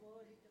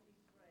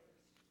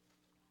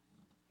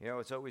You know,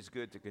 it's always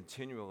good to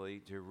continually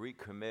to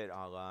recommit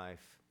our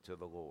life to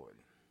the Lord.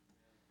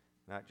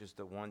 Not just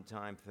a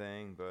one-time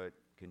thing, but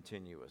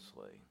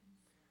continuously.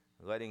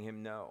 Letting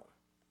him know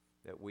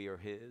that we are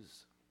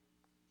his,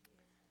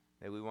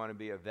 that we want to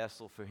be a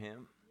vessel for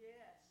him.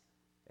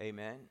 Yes.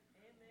 Amen.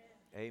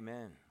 Amen.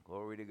 Amen.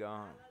 Glory to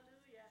God.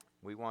 Hallelujah.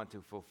 We want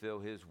to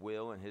fulfill his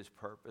will and his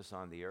purpose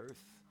on the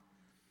earth.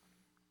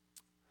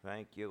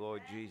 Thank you,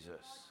 Lord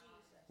Jesus.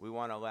 We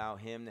want to allow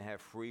him to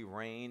have free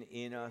reign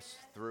in us,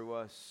 through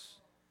us.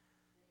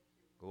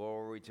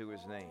 Glory to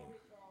his name.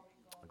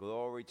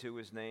 Glory to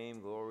his name.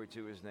 Glory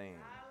to his name.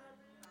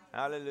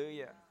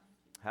 Hallelujah.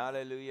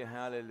 Hallelujah.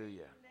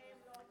 Hallelujah.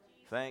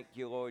 Thank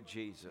you, Lord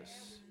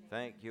Jesus.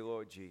 Thank you,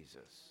 Lord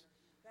Jesus.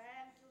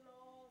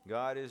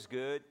 God is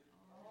good.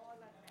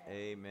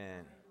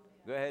 Amen.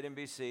 Go ahead and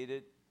be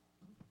seated.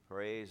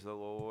 Praise the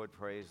Lord.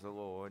 Praise the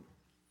Lord.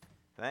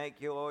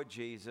 Thank you, Lord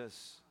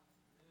Jesus.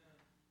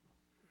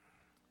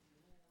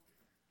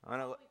 I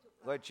want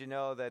to let you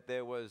know that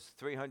there was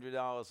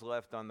 $300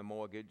 left on the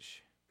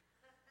mortgage,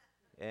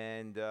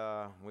 and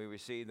we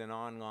received an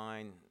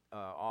online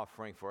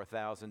offering for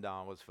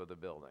 $1,000 for the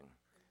building.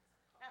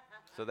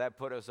 So that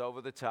put us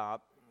over the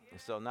top.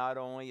 So not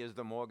only is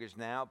the mortgage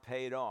now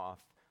paid off,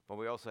 but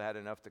we also had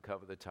enough to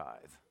cover the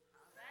tithe.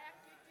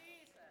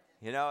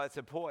 You know, it's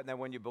important that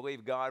when you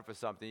believe God for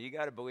something, you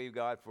got to believe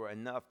God for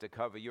enough to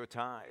cover your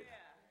tithe.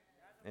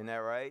 Isn't that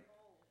right?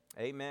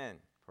 Amen.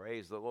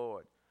 Praise the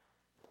Lord.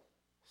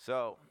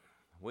 So,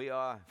 we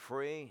are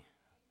free.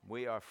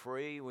 We are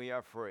free. We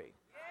are free.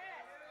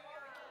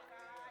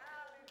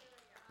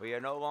 We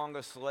are no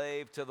longer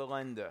slave to the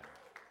lender.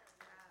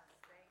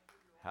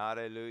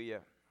 Hallelujah.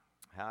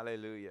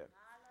 Hallelujah.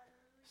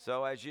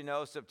 So, as you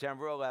know,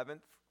 September 11th,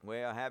 we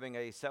are having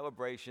a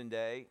celebration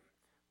day.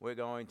 We're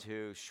going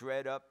to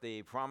shred up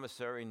the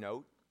promissory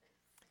note,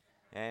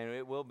 and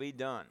it will be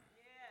done.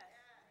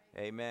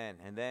 Amen.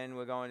 And then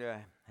we're going to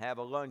have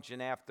a luncheon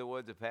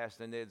afterwards. The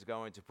Pastor Nid's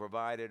going to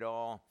provide it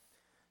all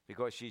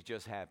because she's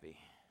just happy.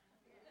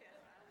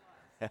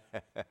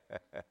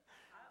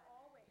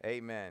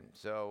 Amen.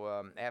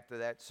 So after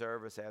that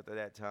service, after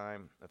that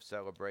time of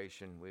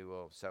celebration, we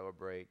will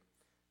celebrate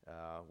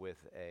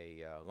with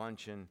a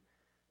luncheon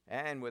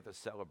and with a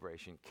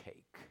celebration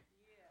cake.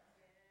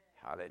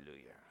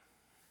 Hallelujah.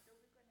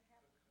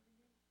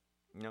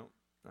 No,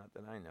 not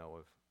that I know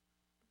of.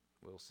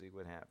 We'll see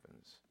what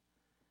happens.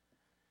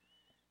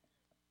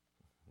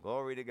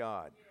 Glory to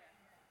God.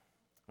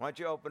 Why don't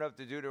you open up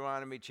to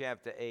Deuteronomy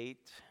chapter 8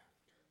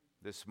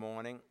 this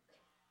morning.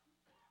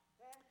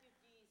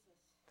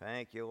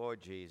 Thank you,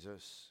 Lord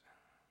Jesus.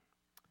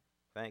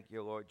 Thank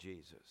you, Lord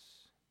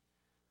Jesus.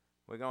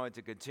 We're going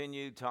to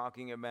continue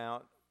talking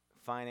about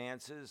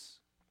finances.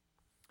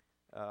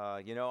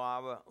 You know,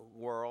 our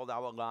world,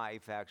 our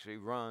life actually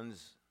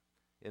runs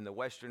in the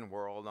Western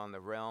world in the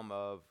realm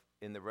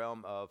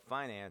of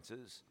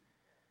finances.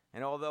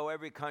 And although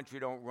every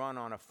country don't run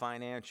on a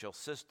financial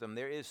system,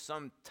 there is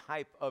some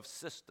type of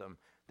system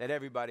that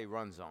everybody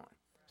runs on.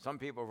 Some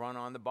people run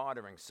on the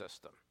bartering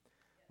system.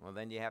 Well,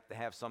 then you have to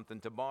have something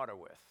to barter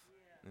with.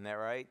 Isn't that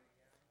right?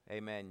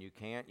 Amen. You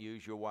can't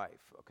use your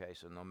wife. Okay,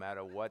 so no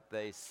matter what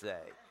they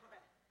say.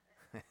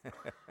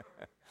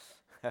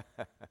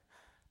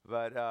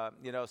 But,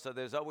 you know, so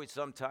there's always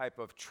some type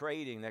of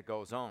trading that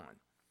goes on.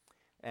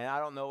 And I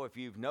don't know if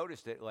you've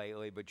noticed it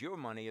lately, but your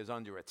money is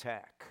under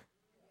attack.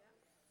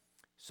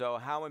 So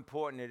how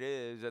important it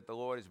is that the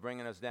Lord is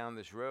bringing us down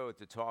this road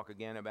to talk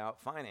again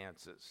about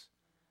finances.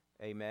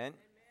 Amen?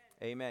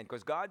 Amen.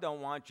 Because God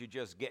don't want you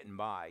just getting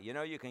by. You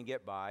know, you can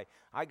get by.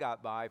 I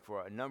got by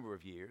for a number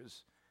of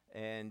years.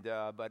 And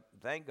but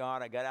thank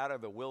God I got out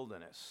of the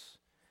wilderness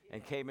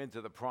and came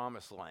into the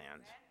promised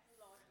land.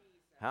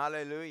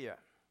 Hallelujah.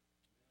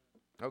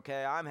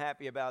 Okay, I'm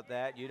happy about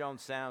that. You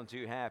don't sound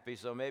too happy,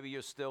 so maybe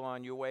you're still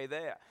on your way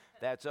there.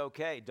 That's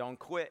okay. Don't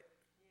quit.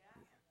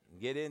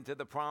 Get into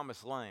the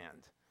promised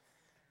land.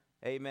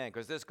 Amen.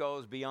 Because this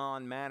goes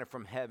beyond manna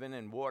from heaven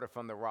and water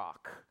from the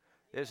rock.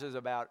 This is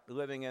about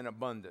living in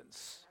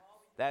abundance.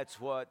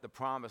 That's what the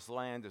promised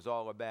land is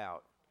all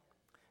about.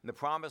 And the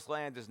promised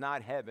land is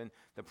not heaven.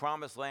 The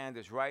promised land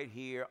is right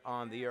here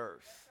on the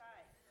earth.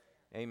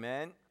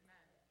 Amen.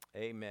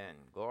 Amen.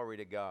 Glory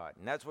to God.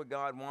 And that's what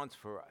God wants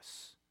for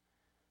us.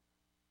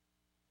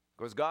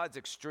 Because God's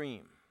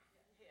extreme.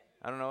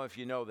 I don't know if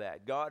you know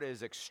that. God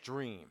is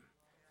extreme.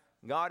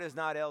 God is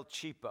not El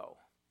Cheapo.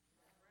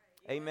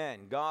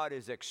 Amen. God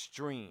is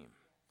extreme.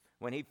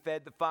 When he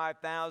fed the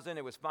 5,000,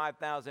 it was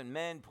 5,000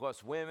 men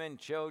plus women,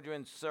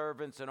 children,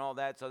 servants, and all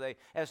that. So they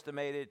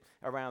estimated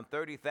around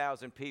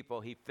 30,000 people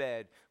he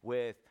fed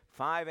with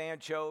 5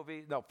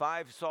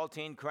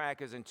 saltine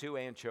crackers and 2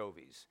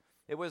 anchovies.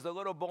 It was the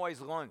little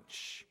boy's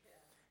lunch.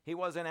 He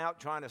wasn't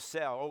out trying to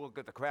sell. Oh, look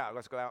at the crowd.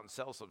 Let's go out and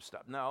sell some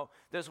stuff. No,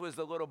 this was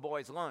the little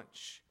boy's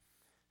lunch.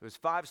 It was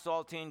 5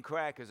 saltine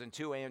crackers and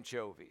 2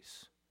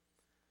 anchovies.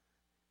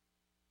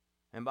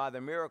 And by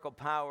the miracle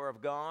power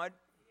of God,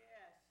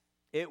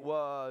 it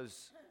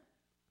was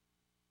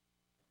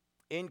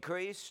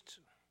increased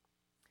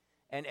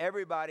and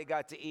everybody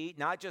got to eat,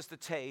 not just a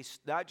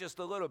taste, not just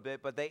a little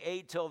bit, but they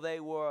ate till they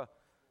were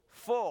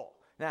full.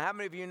 Now, how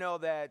many of you know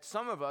that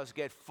some of us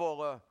get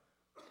fuller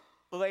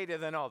later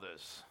than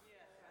others?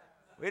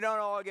 We don't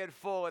all get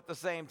full at the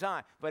same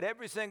time, but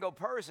every single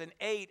person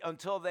ate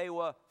until they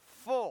were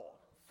full,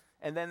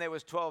 and then there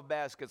was 12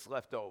 baskets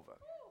left over.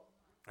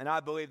 And I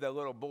believe that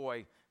little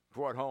boy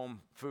brought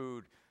home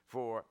food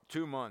for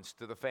 2 months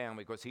to the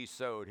family because he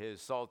sewed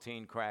his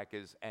saltine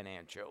crackers and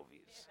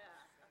anchovies.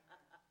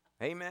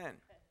 Amen.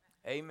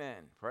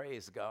 Amen.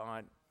 Praise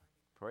God.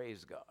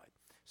 Praise God.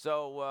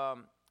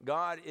 So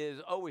God is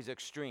always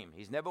extreme.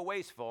 He's never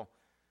wasteful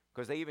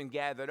because they even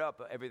gathered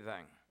up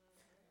everything.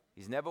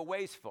 He's never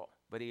wasteful,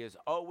 but he is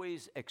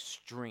always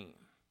extreme.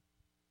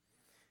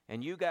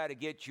 And you got to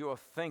get your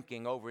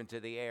thinking over into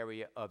the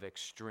area of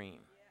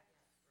extreme.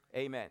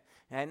 Amen.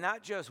 And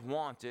not just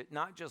want it,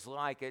 not just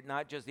like it,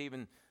 not just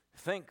even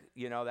think,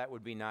 that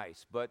would be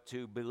nice, but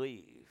to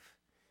believe.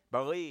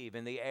 Believe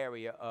in the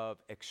area of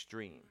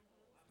extreme.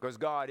 Because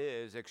God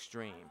is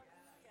extreme.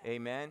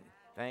 Amen.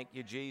 Thank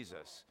you,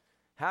 Jesus.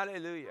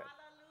 Hallelujah.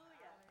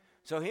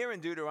 So here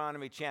in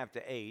Deuteronomy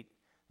chapter 8,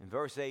 in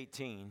verse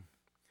 18,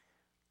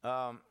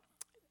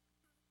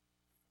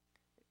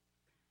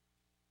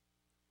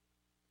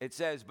 it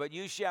says, "But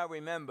you shall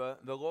remember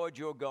the Lord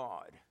your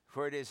God,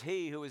 for it is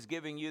he who is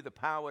giving you the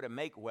power to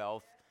make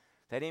wealth,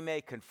 that he may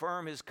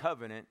confirm his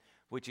covenant,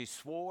 which he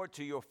swore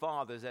to your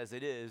fathers as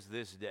it is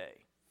this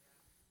day."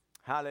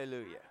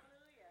 Hallelujah.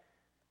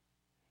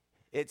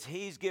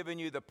 He's given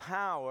you the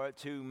power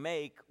to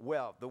make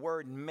wealth. The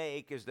word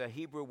make is the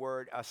Hebrew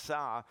word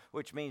asah,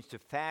 which means to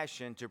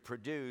fashion, to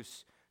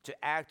produce, to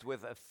act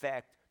with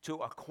effect, to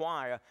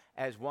acquire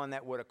as one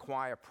that would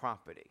acquire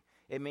property.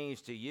 It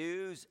means to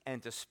use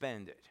and to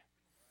spend it.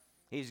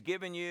 He's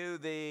given you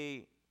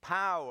the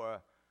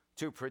power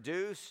to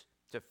produce,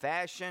 to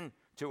fashion,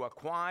 to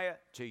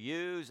acquire, to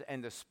use,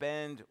 and to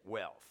spend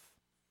wealth.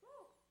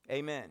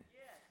 Amen.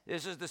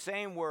 This is the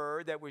same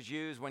word that was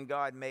used when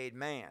God made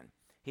man.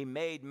 He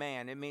made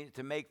man. It means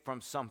to make from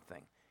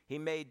something. He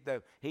made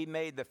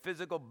the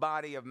physical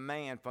body of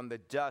man from the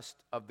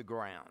dust of the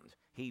ground.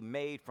 He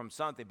made from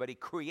something, but he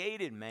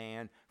created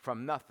man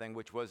from nothing,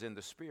 which was in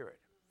the spirit.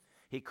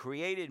 He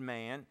created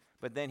man,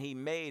 but then he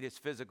made his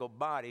physical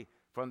body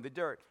from the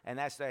dirt. And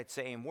that's that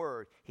same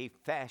word. He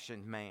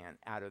fashioned man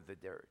out of the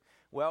dirt.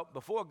 Well,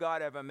 before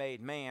God ever made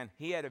man,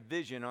 he had a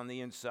vision on the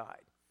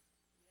inside.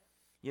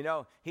 He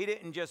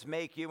didn't just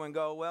make you and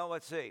go, well,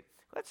 let's see.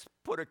 Let's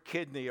put a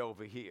kidney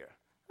over here.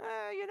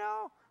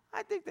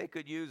 I think they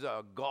could use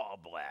a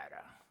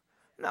gallbladder.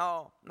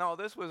 No,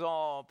 this was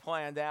all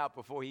planned out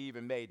before he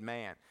even made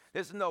man.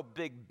 There's no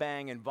big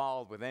bang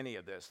involved with any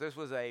of this. This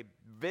was a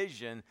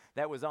vision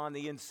that was on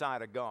the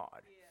inside of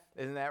God.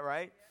 Yeah. Isn't that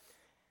right?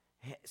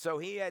 Yeah. So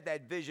he had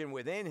that vision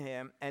within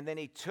him, and then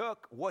he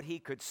took what he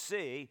could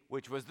see,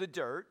 which was the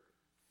dirt,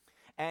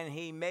 and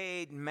he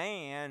made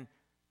man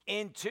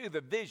into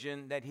the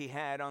vision that he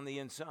had on the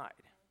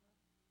inside.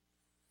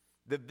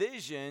 The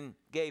vision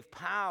gave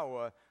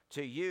power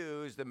to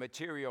use the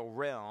material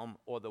realm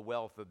or the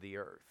wealth of the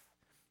earth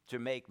to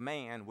make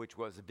man, which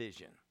was a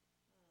vision.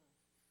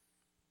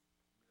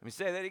 Let me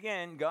say that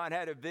again. God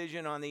had a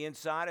vision on the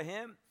inside of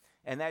him,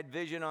 and that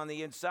vision on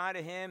the inside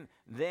of him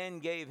then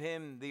gave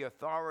him the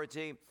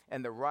authority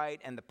and the right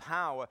and the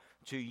power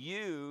to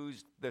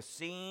use the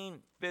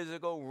seen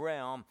physical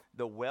realm,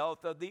 the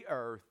wealth of the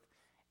earth,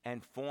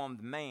 and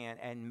formed man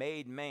and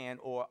made man,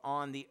 or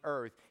on the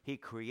earth, he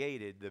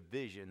created the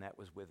vision that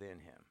was within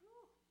him.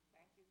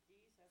 Thank you,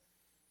 Jesus.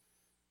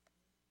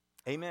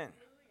 Amen.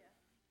 Hallelujah.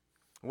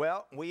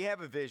 Well, we have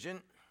a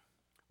vision.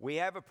 We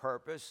have a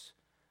purpose.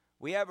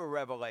 We have a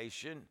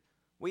revelation.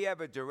 We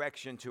have a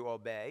direction to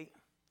obey,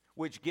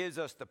 which gives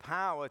us the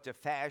power to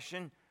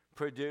fashion,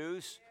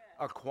 produce,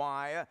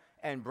 acquire,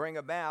 and bring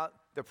about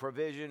the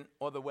provision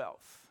or the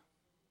wealth.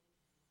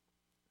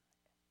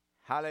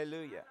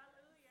 Hallelujah.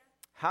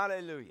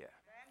 Hallelujah.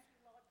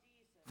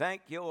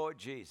 Thank you, Lord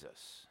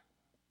Jesus.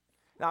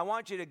 Now, I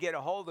want you to get a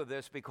hold of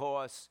this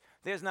because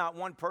there's not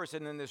one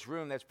person in this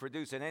room that's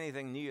producing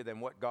anything near than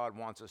what God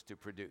wants us to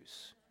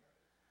produce.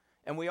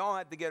 And we all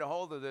have to get a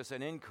hold of this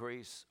and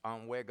increase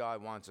on where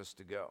God wants us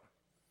to go.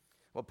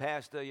 Well,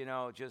 Pastor,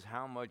 just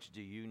how much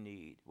do you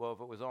need? Well,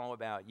 if it was all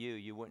about you,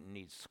 you wouldn't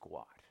need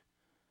squat.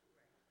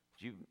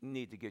 You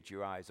need to get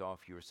your eyes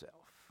off yourself.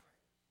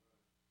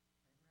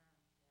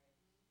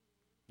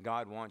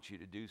 God wants you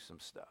to do some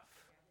stuff.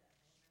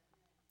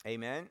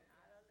 Amen?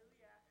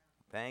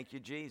 Thank you,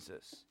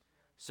 Jesus.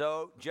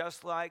 So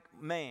just like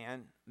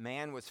man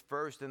was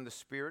first in the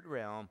spirit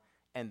realm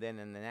and then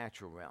in the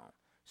natural realm.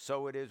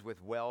 So it is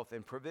with wealth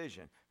and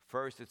provision.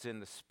 First it's in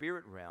the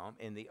spirit realm,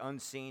 in the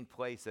unseen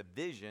place of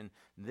vision,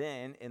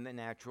 then in the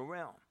natural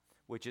realm,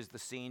 which is the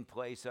seen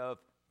place of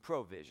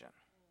provision.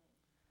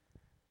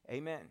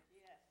 Amen.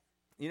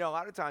 Yes. A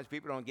lot of times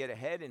people don't get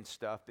ahead in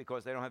stuff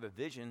because they don't have a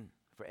vision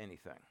for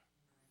anything.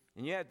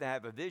 And you have to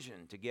have a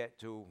vision to get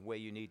to where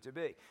you need to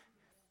be.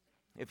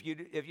 If you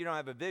don't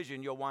have a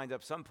vision, you'll wind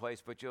up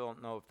someplace, but you don't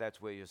know if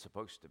that's where you're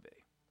supposed to be.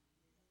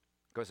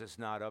 because it's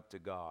not up to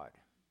God.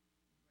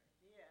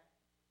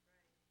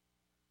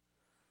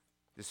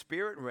 The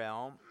spirit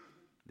realm,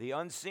 the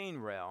unseen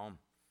realm,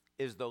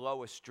 is the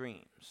lowest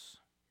streams.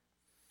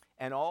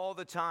 And all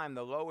the time,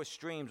 the lowest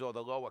streams or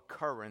the lower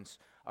currents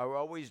are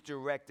always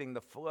directing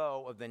the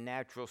flow of the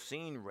natural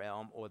seen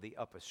realm or the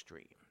upper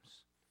streams.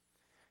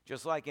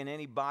 Just like in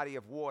any body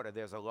of water,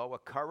 there's a lower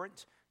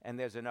current and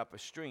there's an upper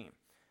stream.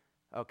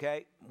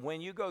 Okay?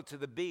 When you go to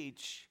the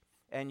beach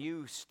and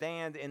you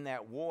stand in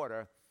that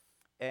water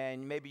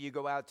and maybe you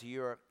go out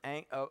to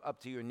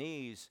up to your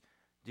knees,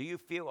 do you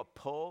feel a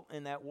pull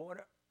in that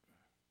water?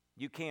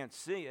 You can't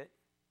see it,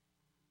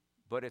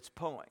 but it's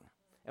pulling.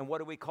 And what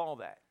do we call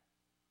that?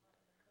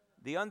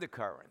 The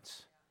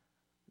undercurrents.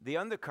 The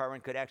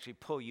undercurrent could actually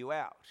pull you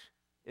out.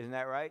 Isn't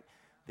that right?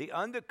 The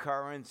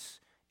undercurrents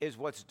is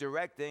what's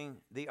directing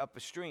the upper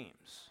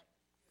streams.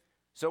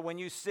 So when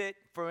you sit,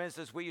 for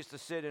instance, we used to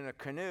sit in a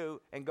canoe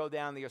and go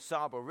down the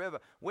Osaba River.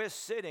 We're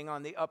sitting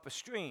on the upper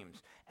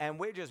streams, and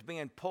we're just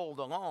being pulled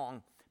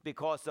along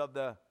because of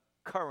the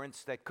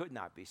currents that could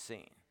not be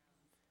seen.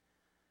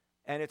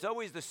 And it's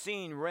always the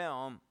seen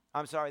realm,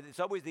 it's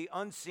always the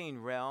unseen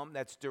realm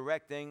that's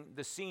directing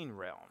the seen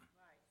realm.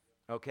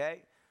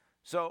 Okay?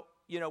 So,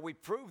 we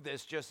prove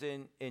this just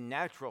in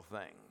natural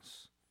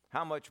things.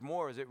 How much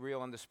more is it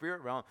real in the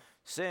spirit realm,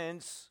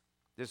 since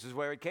this is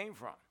where it came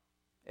from?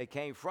 It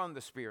came from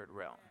the spirit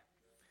realm.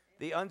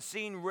 The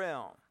unseen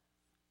realm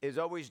is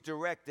always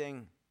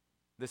directing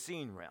the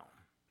seen realm.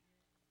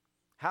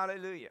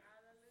 Hallelujah.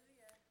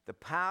 The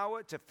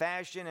power to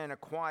fashion and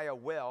acquire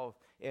wealth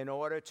in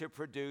order to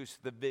produce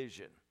the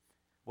vision.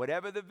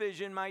 Whatever the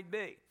vision might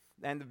be,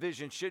 and the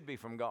vision should be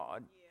from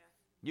God.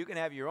 You can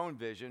have your own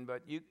vision,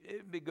 but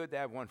it'd be good to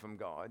have one from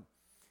God.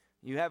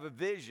 You have a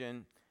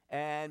vision,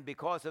 and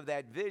because of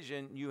that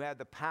vision, you have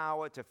the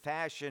power to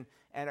fashion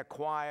and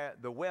acquire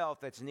the wealth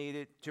that's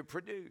needed to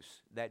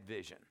produce that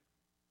vision.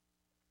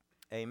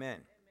 Amen.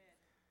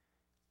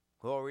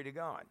 Glory to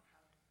God.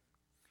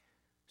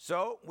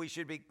 So we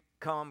should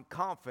become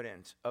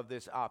confident of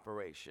this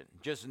operation,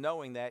 just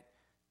knowing that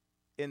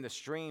in the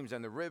streams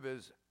and the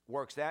rivers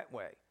works that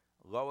way.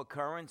 Lower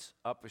currents,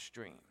 upper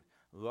stream.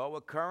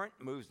 Lower current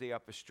moves the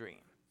upper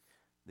stream.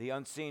 The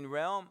unseen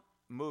realm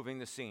moving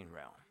the seen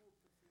realm.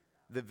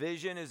 The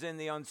vision is in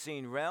the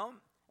unseen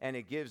realm, and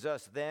it gives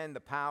us then the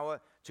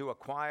power to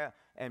acquire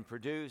and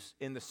produce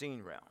in the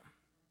seen realm.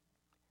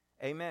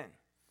 Amen.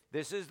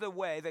 This is the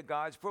way that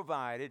God's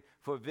provided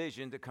for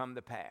vision to come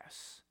to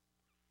pass.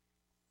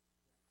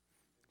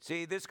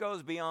 See, this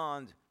goes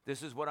beyond,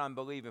 this is what I'm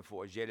believing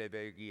for. Oh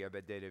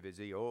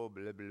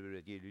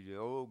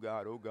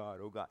God, oh God,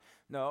 oh God.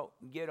 No,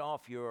 get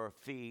off your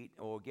feet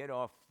or get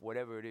off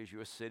whatever it is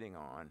you're sitting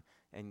on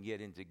and get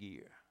into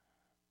gear.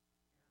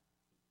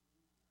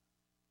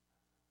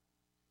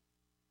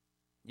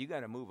 You got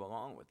to move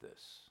along with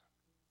this.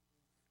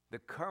 The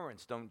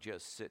currents don't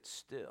just sit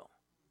still.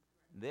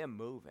 They're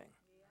moving.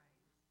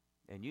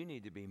 And you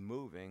need to be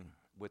moving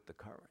with the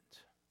current.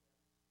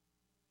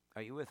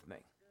 Are you with me?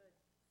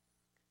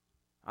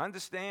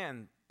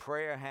 Understand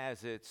prayer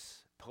has its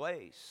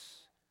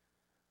place,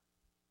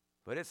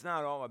 but it's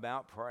not all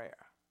about prayer.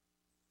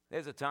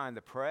 There's a time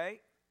to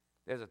pray,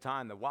 there's a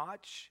time to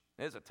watch,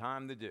 there's a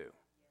time to do.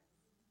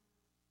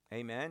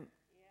 Amen?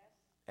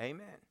 Yes.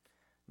 Amen.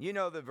 You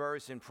know the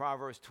verse in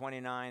Proverbs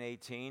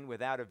 29:18,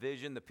 without a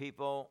vision the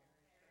people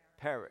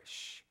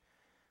perish.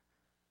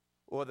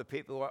 Or the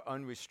people are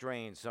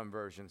unrestrained, some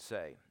versions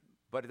say.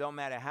 But it don't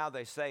matter how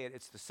they say it,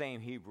 it's the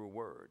same Hebrew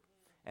word.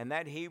 And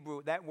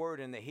that word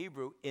in the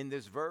Hebrew in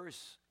this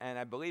verse, and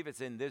I believe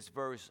it's in this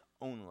verse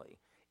only,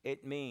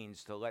 it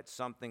means to let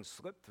something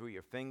slip through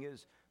your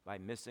fingers by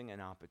missing an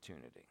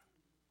opportunity.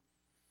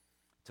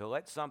 To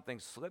let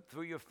something slip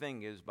through your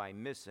fingers by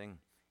missing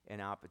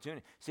an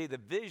opportunity. See, the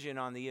vision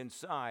on the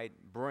inside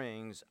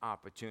brings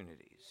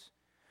opportunities.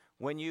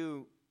 When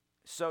you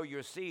sow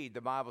your seed,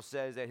 the Bible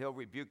says that he'll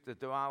rebuke the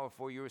devourer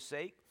for your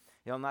sake.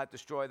 He'll not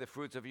destroy the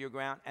fruits of your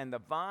ground. And the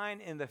vine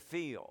in the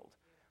field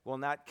will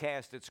not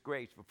cast its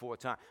grapes before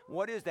time.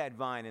 What is that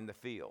vine in the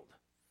field?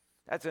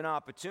 That's an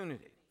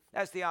opportunity.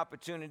 That's the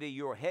opportunity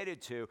you're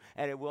headed to,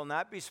 and it will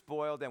not be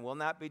spoiled and will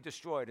not be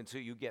destroyed until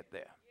you get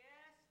there.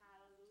 Yes,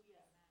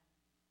 hallelujah.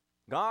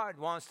 God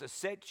wants to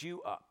set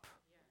you up.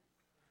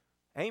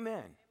 Amen.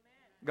 Amen.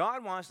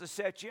 God wants to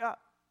set you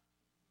up.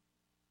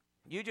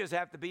 You just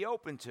have to be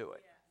open to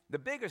it. The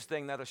biggest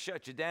thing that'll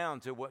shut you down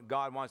to what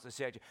God wants to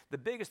set you, the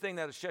biggest thing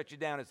that'll shut you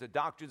down is the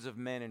doctrines of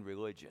men and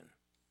religion.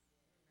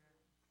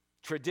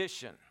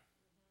 Tradition.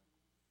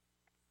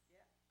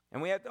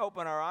 And we have to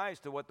open our eyes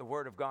to what the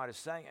Word of God is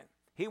saying.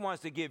 He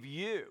wants to give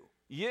you,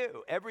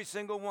 every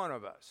single one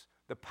of us,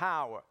 the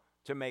power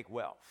to make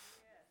wealth.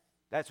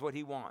 That's what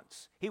He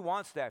wants. He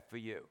wants that for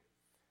you.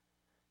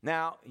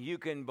 Now, you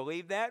can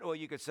believe that, or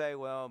you could say,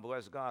 well,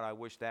 bless God, I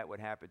wish that would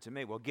happen to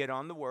me. Well, get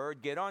on the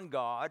Word, get on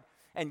God,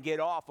 and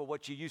get off of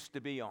what you used to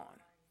be on.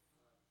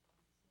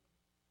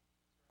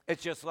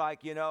 It's just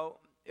like, you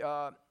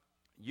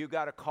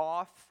got a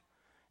cough,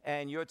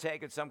 and you're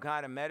taking some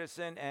kind of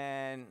medicine,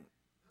 and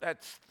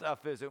that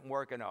stuff isn't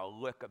working a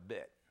lick a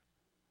bit.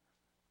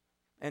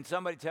 And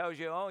somebody tells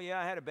you, oh, yeah,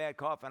 I had a bad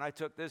cough, and I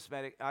took this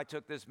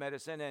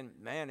medicine, and,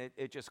 man,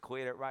 it just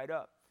cleared it right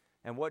up.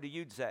 And what do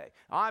you say?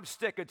 I'm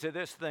sticking to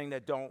this thing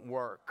that don't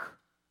work.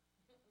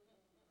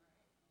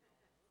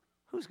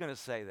 Who's going to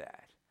say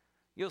that?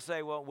 You'll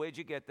say, well, where'd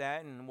you get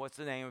that, and what's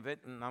the name of it,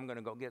 and I'm going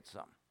to go get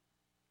some.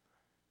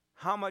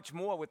 How much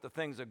more with the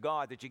things of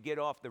God that you get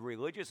off the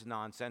religious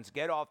nonsense,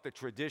 get off the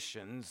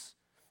traditions,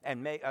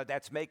 and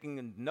that's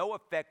making no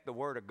effect the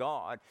Word of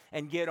God,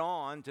 and get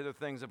on to the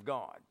things of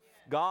God.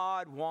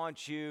 God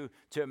wants you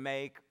to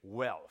make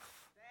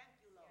wealth.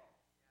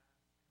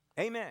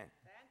 Amen.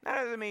 That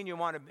doesn't mean you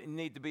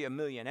need to be a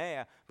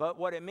millionaire, but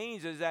what it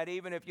means is that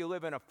even if you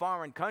live in a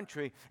foreign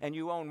country and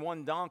you own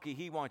one donkey,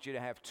 he wants you to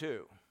have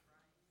two.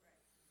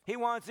 He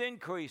wants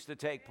increase to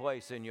take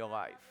place in your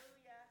life.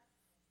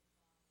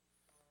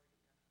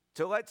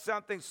 To let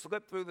something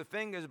slip through the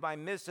fingers by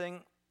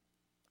missing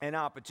an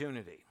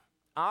opportunity.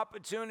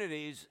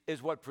 Opportunities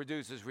is what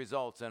produces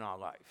results in our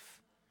life.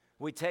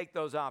 We take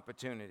those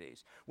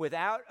opportunities.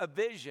 Without a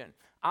vision,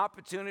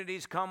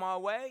 opportunities come our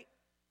way,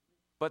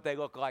 but they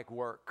look like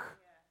work.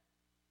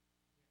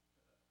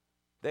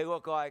 They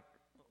look like,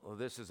 well,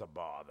 this is a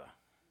bother.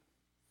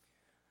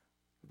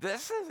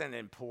 This isn't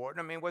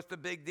important. I mean, what's the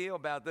big deal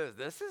about this?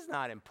 This is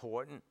not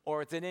important,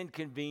 or it's an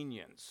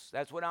inconvenience.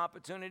 That's what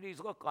opportunities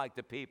look like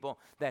to people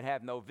that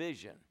have no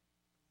vision.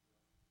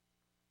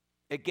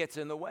 It gets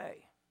in the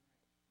way.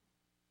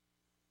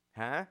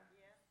 Huh? Yeah.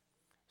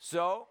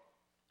 So,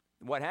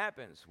 what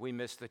happens? We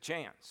miss the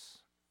chance.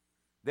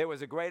 There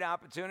was a great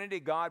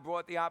opportunity. God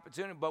brought the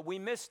opportunity, but we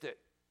missed it.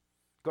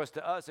 Because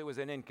to us, it was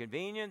an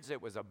inconvenience, it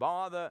was a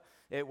bother,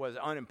 it was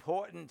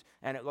unimportant,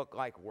 and it looked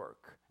like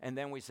work. And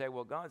then we say,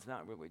 well, God's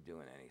not really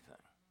doing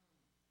anything.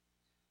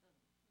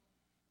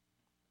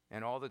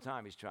 And all the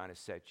time, he's trying to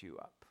set you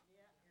up.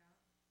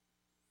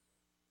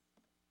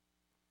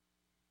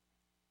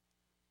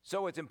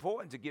 So it's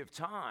important to give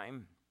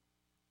time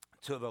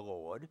to the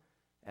Lord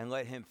and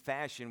let him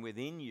fashion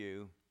within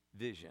you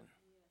vision.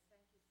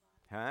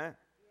 Huh?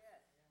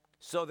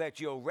 So that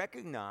you'll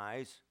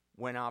recognize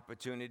when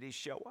opportunities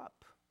show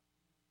up.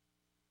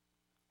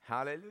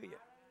 Hallelujah.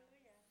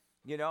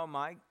 You know,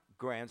 my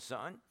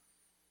grandson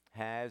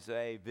has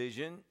a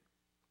vision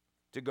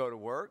to go to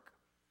work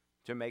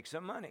to make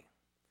some money.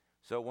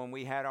 So when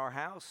we had our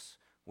house,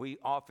 we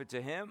offered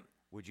to him,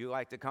 would you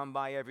like to come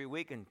by every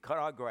week and cut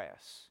our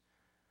grass?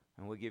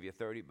 And we'll give you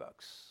 $30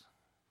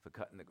 for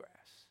cutting the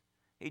grass.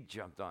 He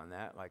jumped on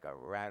that like a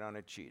rat on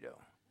a Cheeto.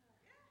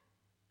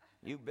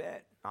 You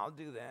bet, I'll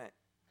do that.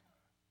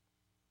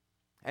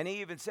 And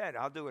he even said,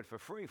 I'll do it for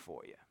free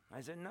for you.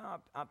 I said,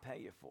 no, I'll pay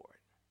you for it.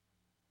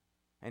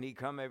 And he'd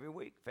come every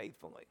week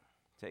faithfully,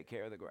 take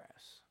care of the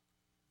grass.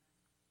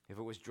 If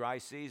it was dry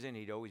season,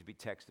 he'd always be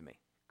texting me,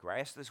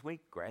 grass this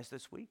week, grass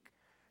this week.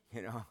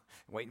 You know,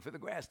 waiting for the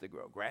grass to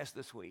grow, grass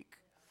this week.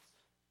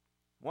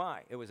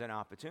 Why? It was an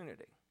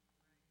opportunity.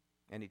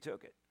 And he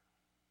took it.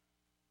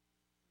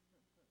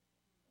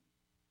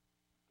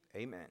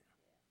 Amen.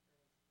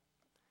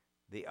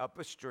 The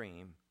upper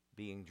stream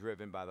being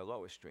driven by the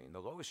lower stream.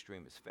 The lower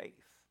stream is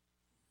faith.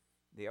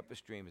 The upper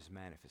stream is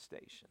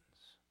manifestations.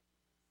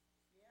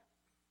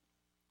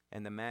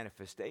 And the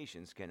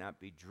manifestations cannot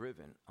be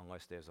driven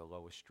unless there's a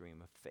lower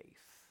stream of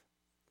faith.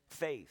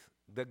 Faith,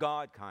 the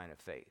God kind of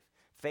faith.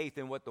 Faith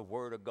in what the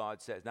Word of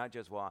God says. Not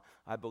just, well,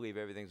 I believe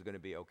everything's going to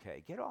be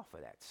okay. Get off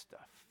of that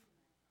stuff.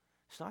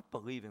 Start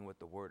believing what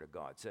the Word of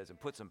God says and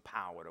put some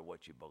power to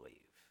what you believe.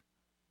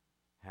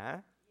 Huh?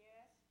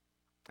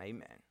 Yes.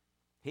 Amen.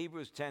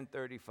 Hebrews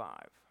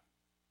 10:35.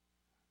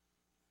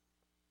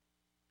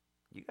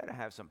 You got to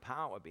have some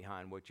power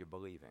behind what you're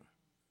believing.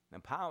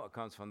 And power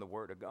comes from the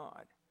Word of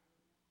God.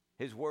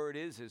 His Word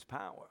is His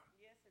power.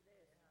 Yes, it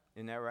is.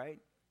 Isn't that right?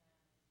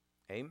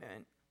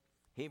 Amen.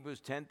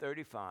 Hebrews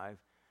 10:35.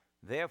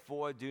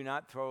 Therefore, do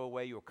not throw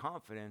away your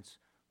confidence,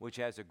 which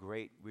has a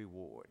great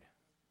reward.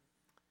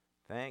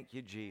 Thank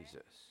you,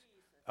 Jesus.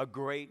 A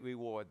great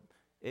reward.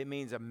 It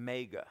means a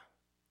mega,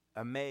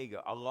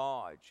 a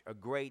large, a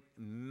great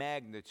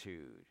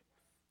magnitude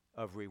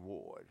of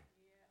reward.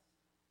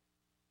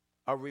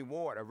 A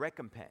reward, a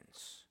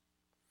recompense.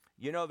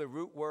 You know the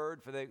root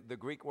word for the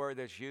Greek word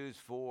that's used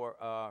for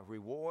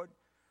reward?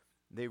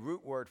 The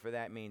root word for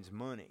that means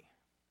money.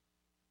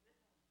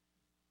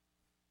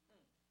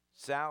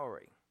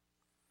 Salary,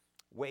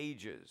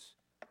 wages,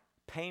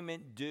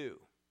 payment due,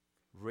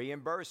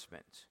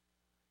 reimbursement,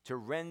 to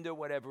render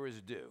whatever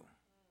is due.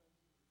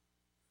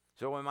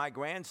 So when my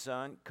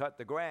grandson cut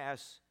the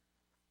grass,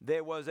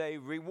 there was a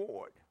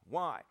reward.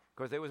 Why?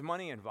 Because there was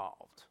money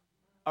involved.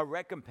 A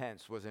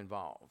recompense was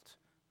involved.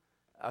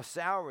 A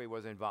salary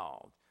was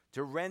involved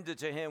to render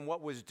to him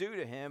what was due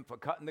to him for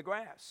cutting the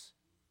grass.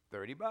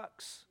 $30.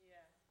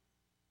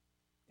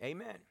 Yeah.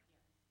 Amen.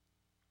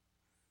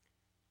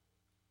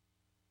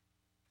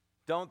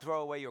 Don't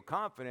throw away your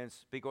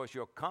confidence, because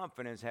your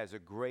confidence has a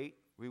great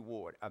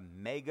reward, a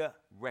mega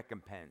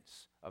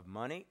recompense of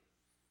money,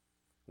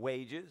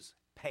 wages,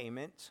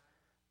 payment,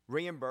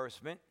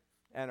 reimbursement,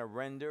 and a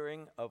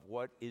rendering of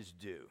what is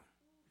due.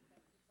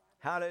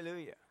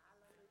 Hallelujah.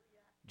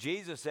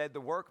 Jesus said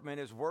the workman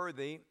is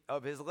worthy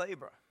of his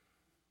labor.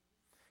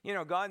 You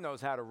know, God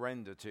knows how to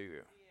render to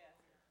you.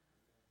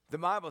 The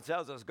Bible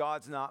tells us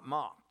God's not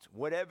mocked.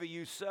 Whatever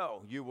you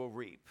sow, you will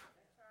reap.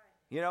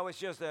 You know, it's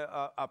just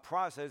a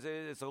process.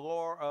 It's a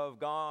law of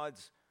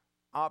God's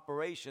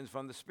operations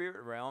from the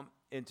spirit realm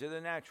into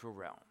the natural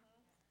realm.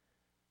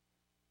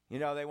 You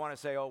know, they want to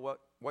say, oh,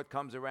 what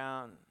comes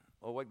around,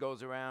 or what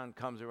goes around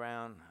comes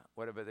around,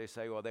 whatever they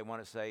say, or they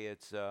want to say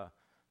it's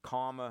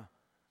karma.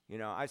 You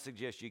know, I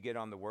suggest you get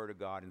on the Word of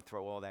God and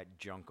throw all that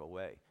junk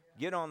away.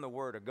 Get on the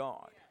Word of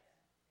God.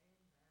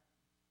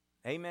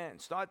 Amen.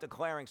 Start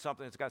declaring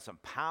something that's got some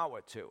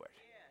power to it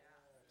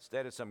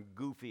instead of some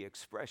goofy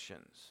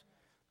expressions.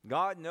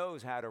 God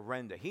knows how to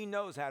render. He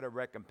knows how to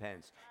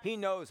recompense. He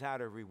knows how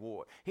to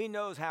reward. He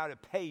knows how to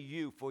pay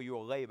you for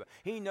your labor.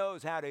 He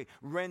knows how to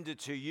render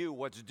to you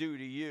what's due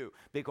to you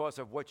because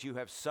of what you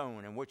have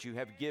sown and what you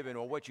have given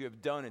or what you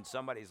have done in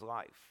somebody's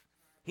life.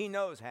 He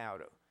knows how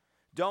to.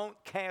 Don't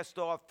cast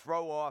off,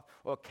 throw off,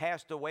 or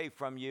cast away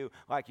from you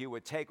like you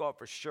would take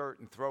off a shirt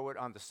and throw it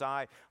on the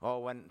side. Oh,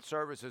 when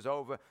service is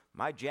over,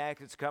 my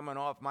jacket's coming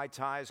off, my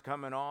tie's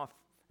coming off,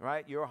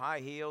 right? Your high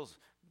heels,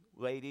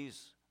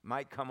 ladies,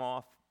 might come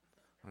off.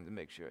 I wanted to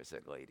make sure I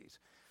said ladies.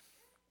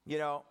 You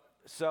know,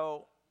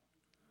 so,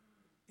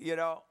 you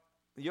know,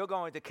 you're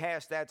going to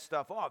cast that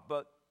stuff off,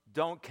 but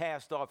don't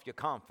cast off your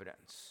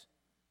confidence.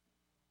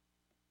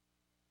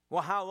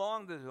 Well, how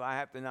long do I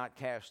have to not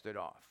cast it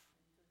off?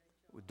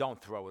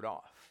 Don't throw it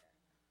off.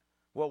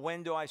 Well,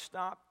 when do I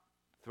stop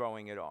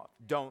throwing it off?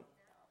 Don't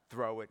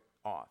throw it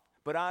off.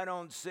 But I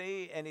don't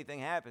see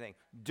anything happening.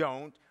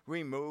 Don't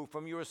remove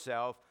from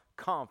yourself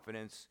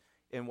confidence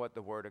in what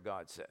the Word of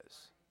God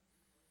says.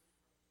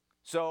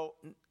 So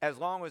as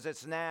long as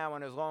it's now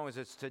and as long as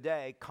it's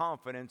today,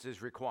 confidence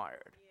is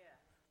required.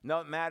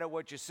 No matter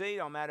what you see,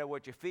 no matter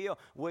what you feel,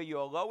 will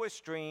your lower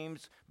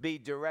streams be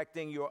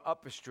directing your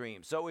upper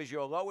stream? So is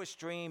your lower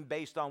stream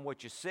based on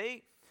what you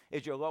see?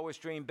 Is your lower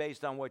stream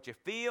based on what you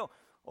feel?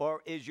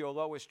 Or is your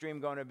lower stream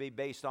going to be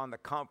based on the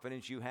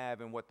confidence you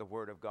have in what the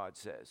Word of God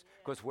says?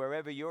 Because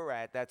wherever you're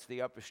at, that's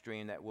the upper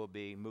stream that will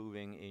be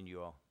moving in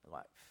your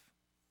life.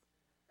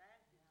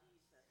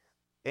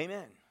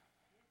 Amen.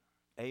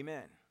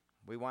 Amen.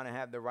 We want to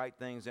have the right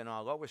things in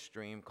our lower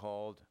stream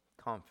called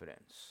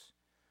confidence.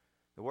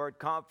 The word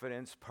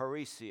confidence,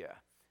 parisia,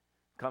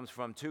 comes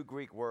from two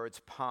Greek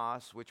words,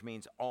 pas, which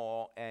means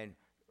all, and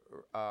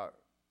well,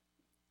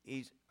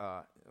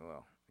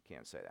 I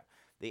can't say that.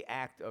 The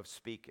act of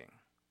speaking.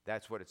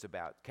 That's what it's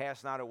about.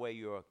 Cast not away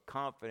your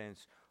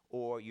confidence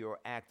or your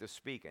act of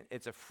speaking.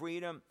 It's a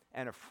freedom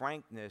and a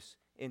frankness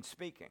in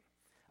speaking,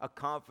 a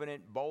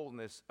confident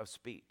boldness of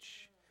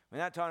speech. We're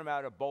not talking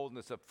about a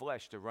boldness of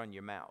flesh to run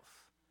your mouth.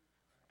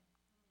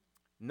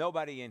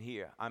 Nobody in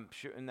here, I'm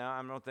sure, now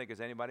I don't think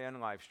there's anybody on the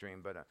live stream,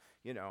 but,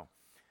 you know,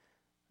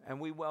 and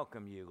we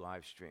welcome you,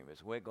 live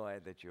streamers. We're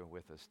glad that you're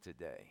with us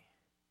today.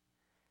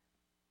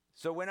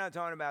 So we're not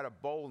talking about a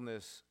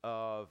boldness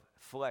of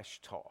flesh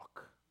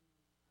talk.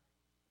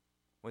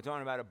 We're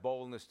talking about a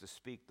boldness to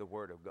speak the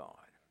Word of God.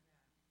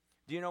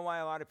 Do you know why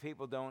a lot of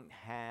people don't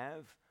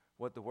have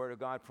what the Word of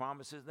God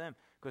promises them?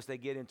 Because they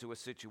get into a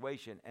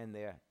situation and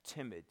they're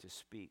timid to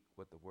speak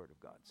what the Word of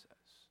God says.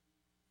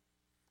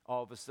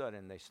 All of a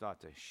sudden, they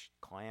start to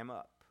clam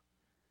up,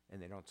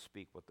 and they don't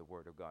speak what the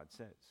Word of God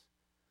says.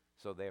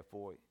 So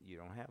therefore, you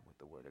don't have what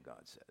the Word of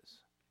God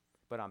says.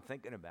 But I'm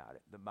thinking about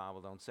it. The Bible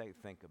don't say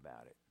think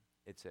about it.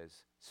 It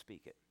says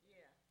speak it.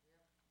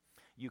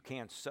 You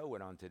can't sow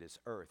it onto this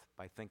earth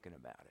by thinking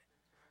about it.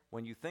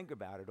 When you think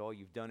about it, all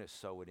you've done is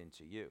sow it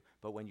into you.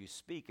 But when you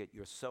speak it,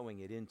 you're sowing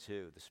it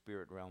into the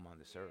spirit realm on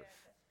this earth.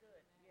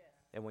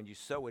 And when you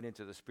sow it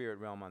into the spirit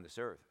realm on this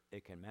earth,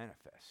 it can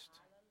manifest.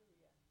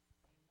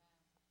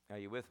 Are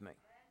you with me?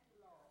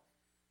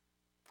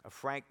 A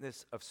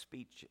frankness of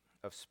speech,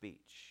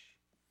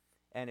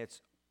 and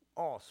it's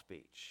all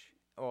speech.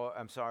 Or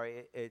I'm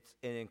sorry, it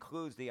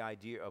includes the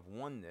idea of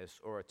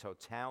oneness or a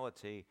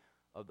totality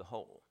of the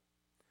whole.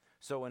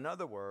 So in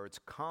other words,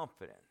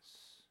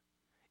 confidence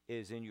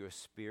is in your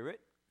spirit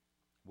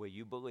where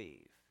you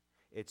believe.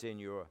 It's in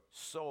your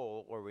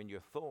soul or in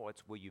your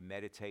thoughts where you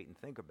meditate and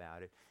think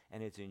about it.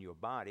 And it's in your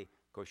body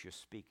because you're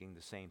speaking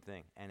the same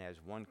thing. And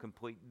as one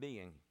complete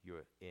being,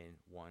 you're in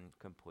one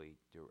complete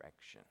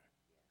direction.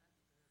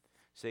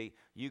 See,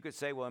 you could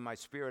say, well, in my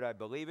spirit I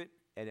believe it,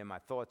 and in my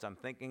thoughts I'm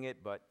thinking it,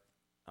 but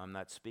I'm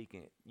not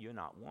speaking it. You're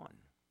not one.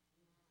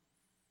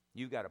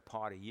 You've got a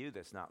part of you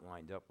that's not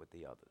lined up with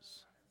the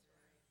others.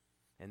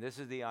 And this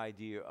is the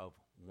idea of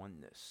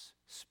oneness,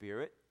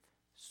 spirit,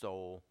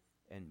 soul,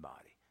 and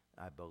body.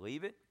 I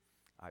believe it,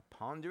 I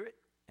ponder it,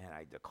 and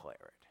I declare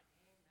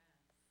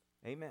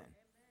it. Amen. Amen.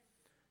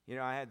 You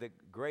know, I had the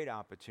great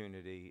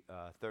opportunity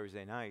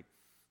Thursday night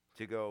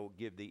to go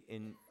give the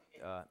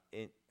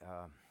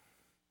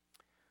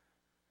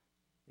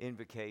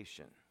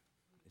invocation.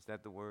 Is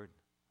that the word?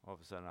 All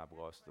of a sudden, I've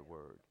lost the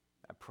word.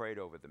 I prayed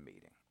over the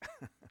meeting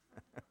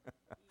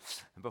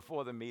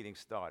before the meeting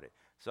started.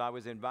 So I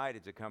was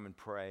invited to come and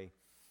pray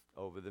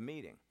over the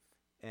meeting.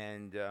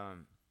 And,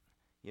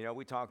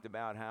 we talked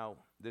about how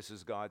this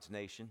is God's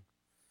nation.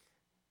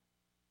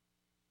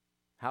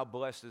 How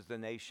blessed is the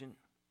nation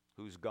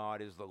whose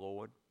God is the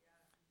Lord.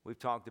 We've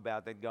talked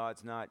about that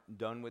God's not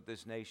done with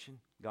this nation.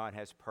 God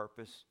has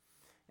purpose.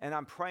 And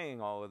I'm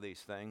praying all of these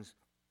things.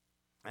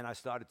 And I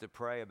started to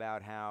pray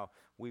about how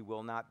we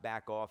will not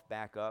back off,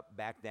 back up,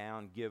 back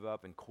down, give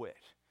up, and quit.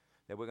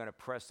 That we're going to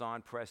press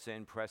on, press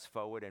in, press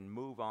forward, and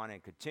move on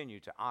and continue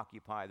to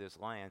occupy this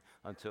land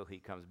until he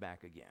comes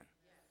back again.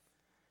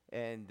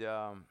 And,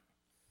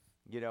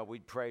 we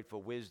prayed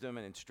for wisdom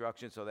and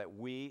instruction so that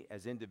we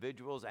as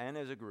individuals and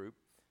as a group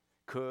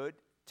could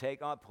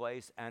take our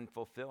place and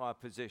fulfill our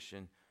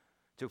position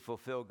to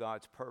fulfill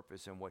God's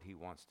purpose and what he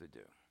wants to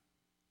do.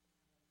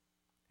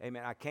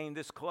 Amen. I came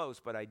this close,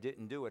 but I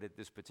didn't do it at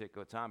this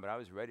particular time. But I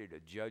was ready to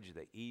judge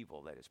the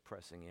evil that is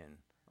pressing in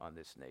on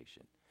this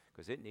nation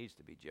because it needs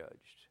to be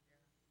judged.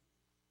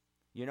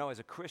 As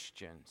a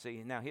Christian,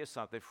 see, now here's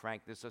something,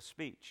 frankness of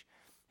speech.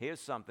 Here's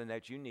something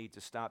that you need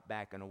to stop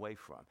backing away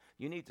from.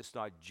 You need to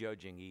start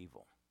judging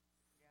evil.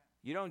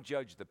 You don't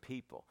judge the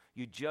people.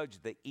 You judge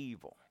the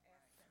evil.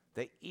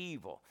 The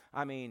evil.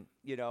 I mean,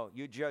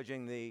 you're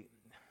judging the,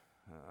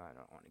 I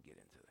don't want to get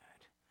into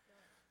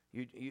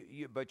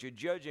that. But you're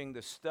judging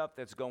the stuff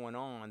that's going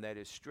on that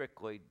is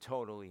strictly,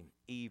 totally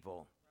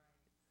evil.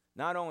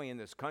 Not only in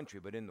this country,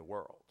 but in the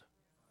world.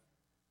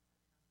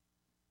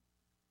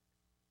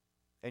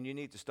 And you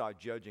need to start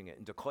judging it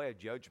and declare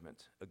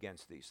judgment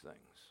against these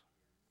things.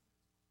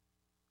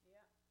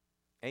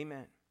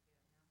 Amen.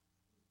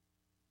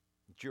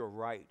 It's your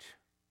right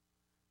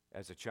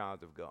as a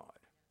child of God.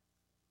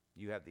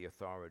 You have the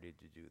authority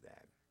to do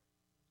that.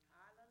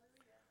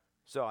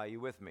 So are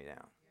you with me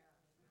now?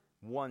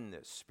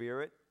 Oneness,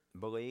 spirit,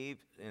 believe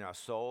in our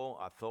soul,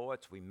 our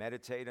thoughts. We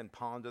meditate and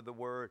ponder the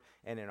word.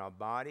 And in our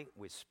body,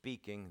 we're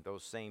speaking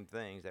those same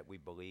things that we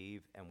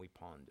believe and we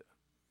ponder.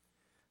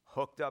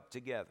 Hooked up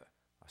together,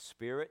 our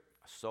spirit,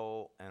 our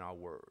soul, and our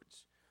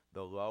words.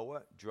 The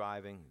lower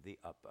driving the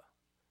upper.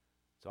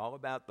 It's all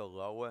about the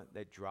lower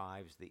that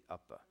drives the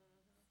upper.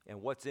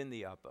 And what's in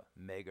the upper?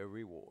 Mega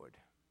reward.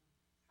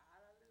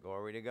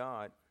 Glory to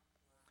God.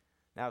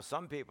 Now,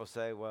 some people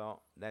say,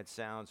 well, that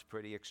sounds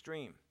pretty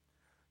extreme.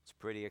 It's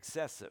pretty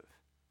excessive.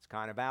 It's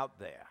kind of out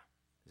there.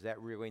 Is that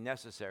really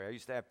necessary? I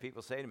used to have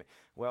people say to me,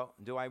 well,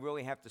 do I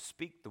really have to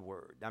speak the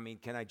word? I mean,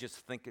 can I just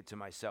think it to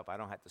myself? I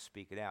don't have to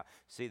speak it out.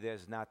 See,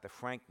 there's not the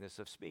frankness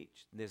of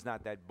speech. There's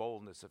not that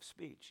boldness of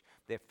speech.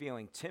 They're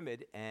feeling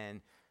timid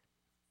and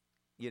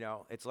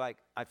it's like,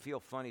 I feel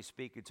funny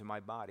speaking to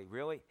my body.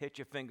 Really? Hit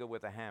your finger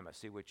with a hammer.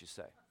 See what you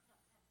say.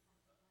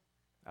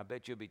 I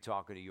bet you'll be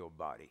talking to your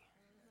body.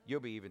 You'll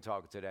be even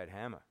talking to that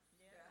hammer.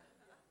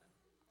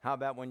 How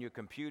about when your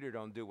computer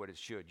don't do what it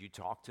should? You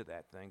talk to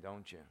that thing,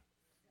 don't you?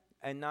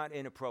 And not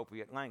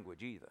inappropriate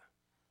language either.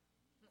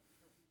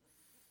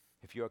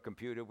 If your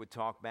computer would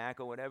talk back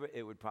or whatever,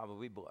 it would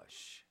probably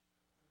blush.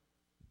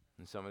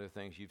 And some of the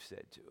things you've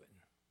said to it.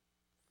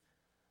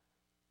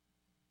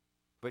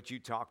 But you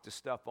talk to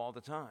stuff all the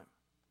time.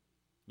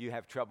 You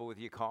have trouble with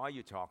your car,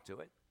 you talk to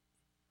it.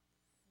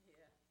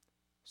 Yeah.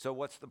 So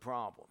what's the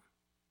problem?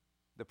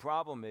 The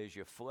problem is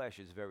your flesh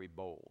is very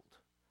bold.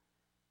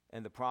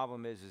 And the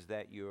problem is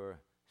that your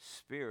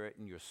spirit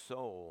and your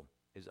soul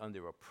is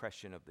under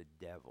oppression of the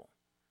devil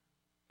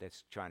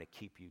that's trying to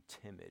keep you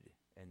timid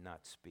and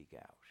not speak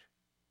out.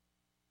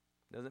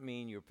 Doesn't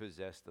mean you're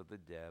possessed of the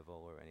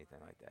devil or anything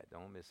like that.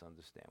 Don't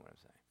misunderstand what I'm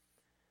saying.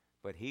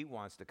 But he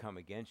wants to come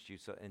against you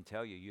and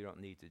tell you you don't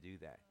need to do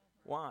that.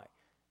 Why?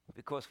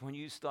 Because when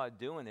you start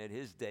doing it,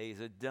 his days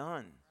are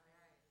done.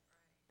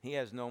 He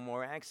has no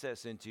more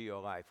access into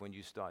your life when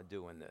you start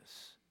doing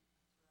this.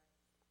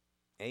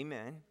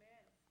 Amen.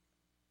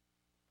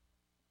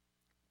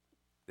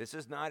 This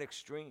is not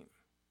extreme.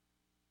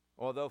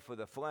 Although for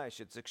the flesh,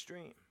 it's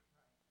extreme.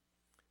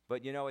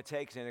 But it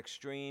takes an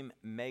extreme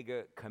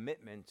mega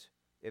commitment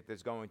if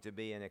there's going to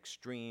be an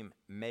extreme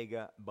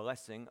mega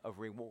blessing of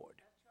reward.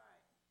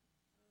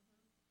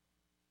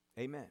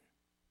 Amen.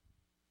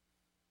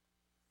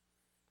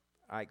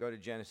 All right, go to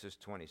Genesis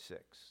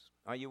 26.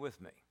 Are you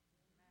with me?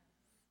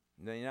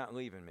 No, you're not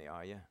leaving me,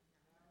 are you?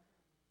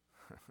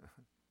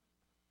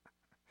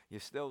 You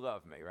still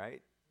love me,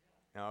 right?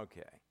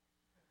 Okay.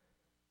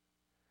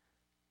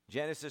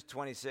 Genesis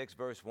 26,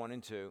 verse 1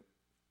 and 2.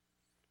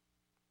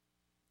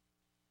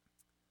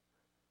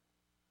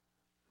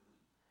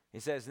 He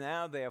says,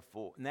 now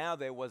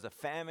there was a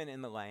famine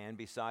in the land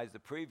besides the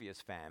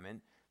previous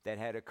famine that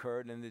had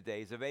occurred in the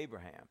days of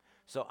Abraham.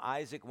 So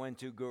Isaac went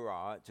to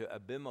Gerar to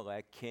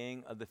Abimelech,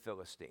 king of the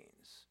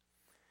Philistines.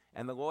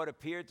 And the Lord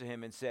appeared to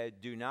him and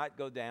said, do not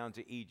go down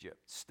to Egypt.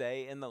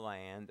 Stay in the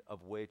land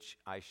of which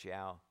I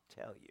shall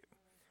tell you.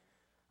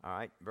 All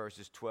right,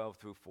 verses 12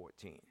 through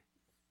 14.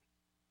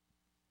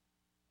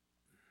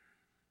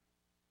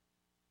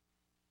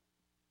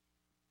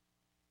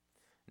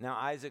 Now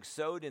Isaac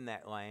sowed in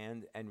that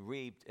land and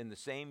reaped in the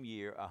same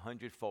year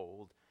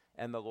 100-fold,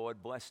 and the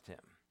Lord blessed him.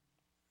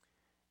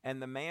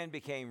 And the man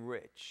became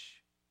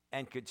rich,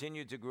 and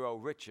continued to grow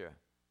richer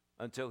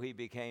until he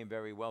became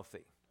very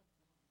wealthy.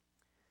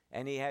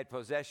 And he had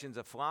possessions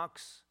of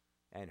flocks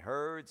and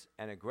herds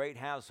and a great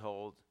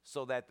household,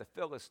 so that the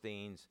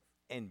Philistines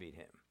envied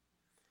him.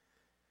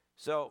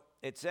 So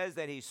it says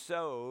that he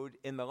sowed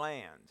in the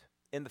land,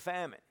 in the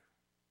famine.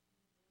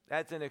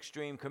 That's an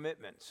extreme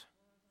commitment.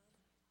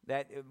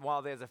 That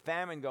while there's a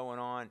famine going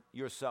on,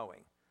 you're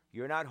sowing.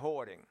 You're not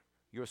hoarding,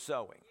 you're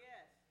sowing.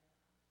 Yes.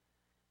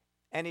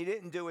 And he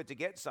didn't do it to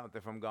get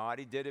something from God.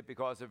 He did it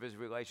because of his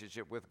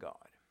relationship with God.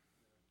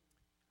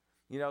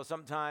 You know,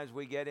 sometimes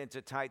we get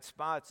into tight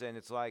spots and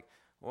it's like,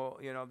 well,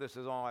 you know, this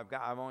is all I've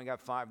got. I've only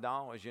got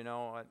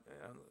 $5,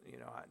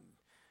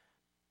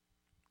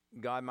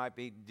 God might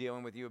be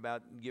dealing with you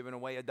about giving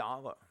away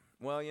 $1.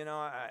 Well, you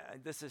know,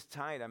 this is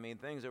tight. I mean,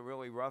 things are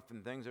really rough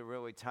and things are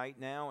really tight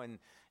now. And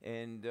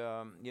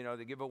you know,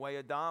 to give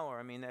away $1,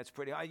 I mean, that's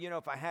pretty high. You know,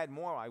 if I had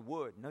more, I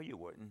would. No, you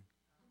wouldn't.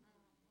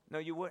 No,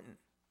 you wouldn't.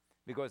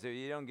 Because if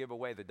you don't give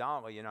away the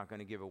 $1, you're not going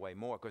to give away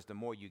more, because the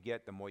more you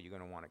get, the more you're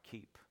going to want to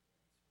keep.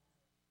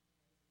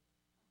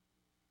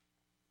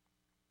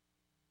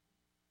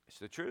 It's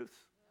the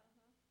truth.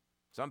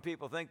 Some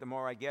people think the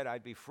more I get,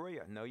 I'd be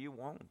freer. No, you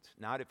won't.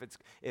 Not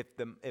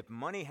if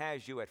money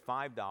has you at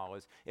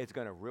 $5, it's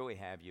going to really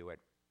have you at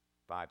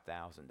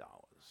 $5,000.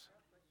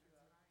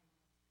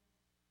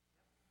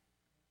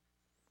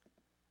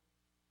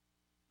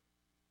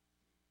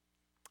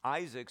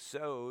 Isaac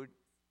sowed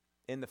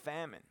in the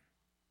famine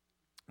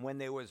when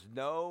there was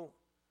no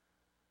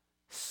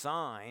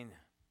sign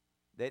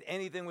that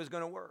anything was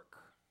going to work.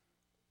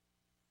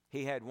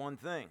 He had one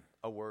thing,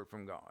 a word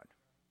from God.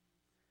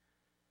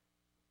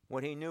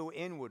 What he knew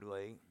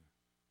inwardly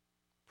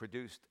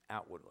produced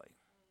outwardly.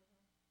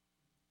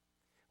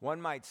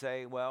 One might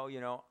say, well, you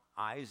know,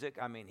 Isaac,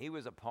 I mean, he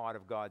was a part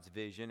of God's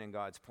vision and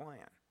God's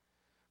plan.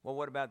 Well,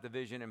 what about the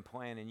vision and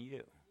plan in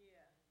you? Yeah.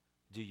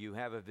 Do you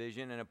have a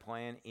vision and a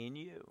plan in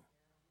you?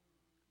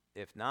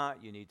 If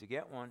not, you need to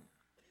get one.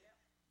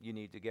 Yeah. You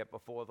need to get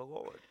before the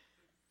Lord.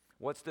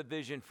 What's the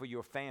vision for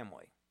your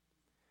family?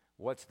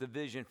 What's the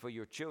vision for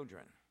your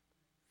children?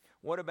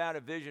 What about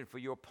a vision for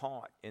your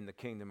part in the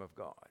kingdom of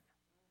God?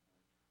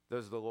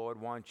 Does the Lord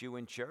want you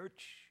in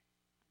church?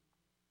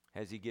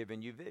 Has he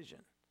given you vision?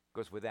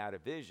 Because without a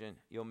vision,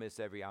 you'll miss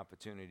every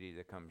opportunity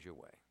that comes your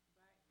way.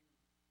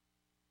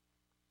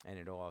 Right. And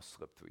it'll all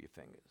slip through your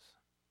fingers.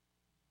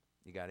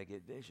 You got to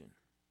get vision.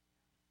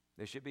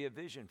 There should be a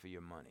vision for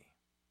your money.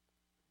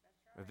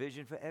 That's right. A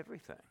vision for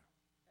everything. That's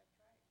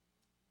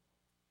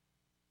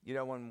right. You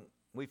know, when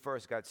we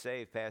first got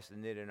saved, Pastor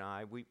Nid and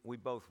I, we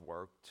both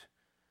worked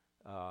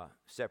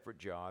separate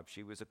jobs.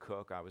 She was a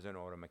cook. I was an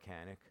auto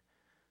mechanic.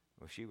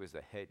 Well, she was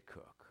the head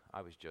cook.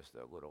 I was just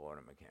a little auto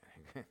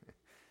mechanic.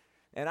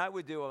 And I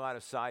would do a lot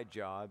of side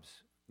jobs,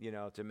 you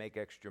know, to make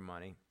extra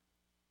money.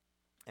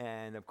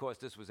 And, of course,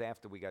 this was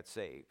after we got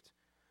saved.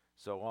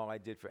 So all I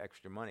did for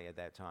extra money at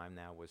that time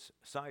now was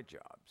side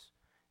jobs.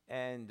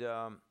 And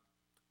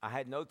I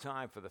had no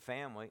time for the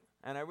family,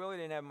 and I really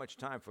didn't have much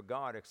time for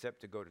God except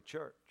to go to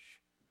church.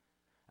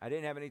 I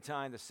didn't have any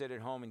time to sit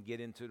at home and get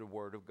into the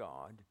Word of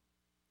God.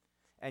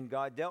 And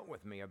God dealt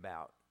with me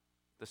about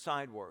the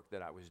side work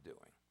that I was doing.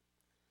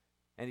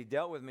 And he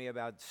dealt with me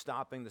about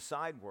stopping the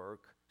side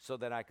work so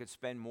that I could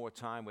spend more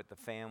time with the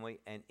family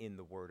and in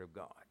the Word of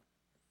God.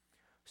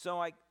 So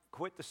I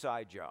quit the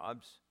side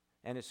jobs,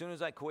 and as soon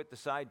as I quit the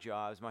side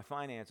jobs, my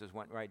finances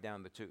went right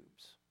down the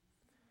tubes.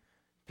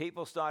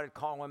 People started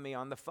calling me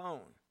on the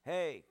phone.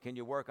 Hey, can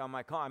you work on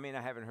my car? I mean,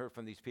 I haven't heard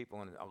from these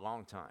people in a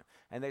long time.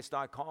 And they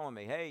start calling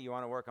me, hey, you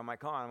want to work on my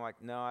car? And I'm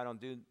like, no, I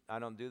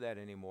don't do that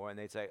anymore. And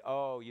they'd say,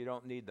 oh, you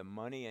don't need the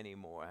money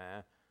anymore,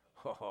 huh?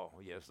 Oh,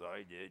 yes, I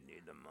did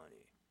need the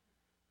money.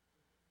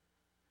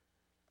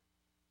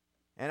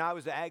 And I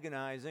was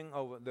agonizing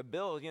over the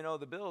bills. You know,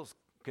 the bills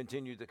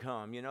continue to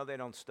come. You know, they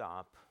don't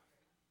stop.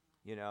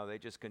 You know, they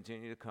just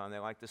continue to come. They're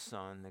like the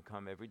sun. They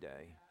come every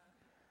day,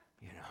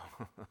 you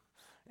know.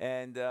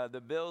 And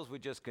the bills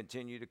would just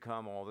continue to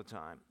come all the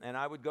time. And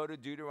I would go to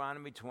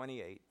Deuteronomy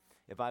 28.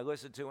 If I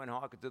listen to and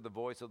hearken to the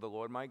voice of the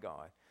Lord my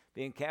God,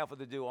 being careful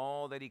to do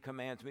all that he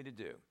commands me to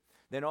do,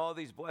 then all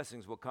these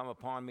blessings will come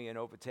upon me and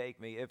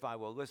overtake me if I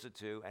will listen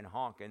to and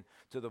hearken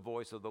to the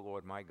voice of the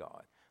Lord my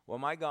God. Well,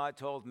 my God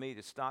told me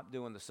to stop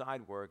doing the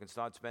side work and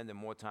start spending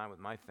more time with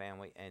my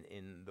family and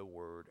in the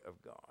Word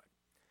of God.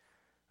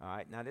 All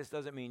right, now this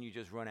doesn't mean you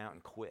just run out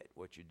and quit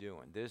what you're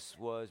doing. This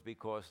was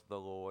because the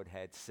Lord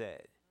had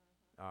said.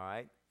 All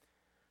right?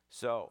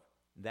 So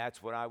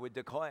that's what I would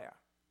declare.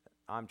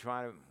 I'm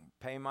trying to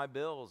pay my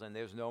bills and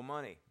there's no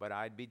money, but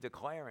I'd be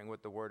declaring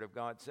what the Word of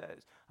God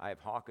says. I have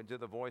hearkened to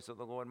the voice of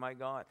the Lord my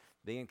God,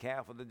 being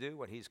careful to do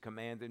what he's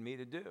commanded me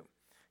to do.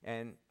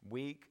 And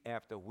week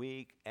after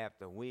week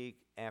after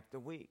week after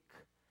week,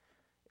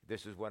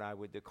 this is what I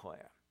would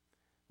declare.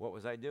 What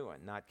was I doing?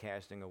 Not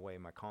casting away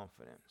my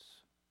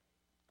confidence.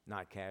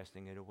 Not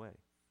casting it away.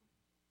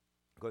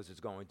 Because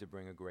it's going to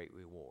bring a great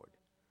reward.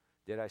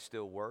 Did I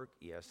still work?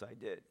 Yes, I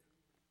did.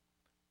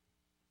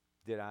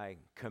 Did I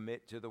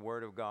commit to the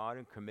Word of God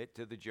and commit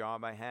to the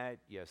job I had?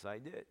 Yes, I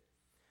did.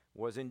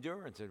 Was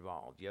endurance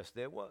involved? Yes,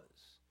 there was.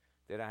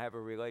 Did I have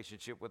a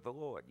relationship with the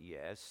Lord?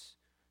 Yes.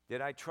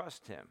 Did I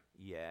trust him?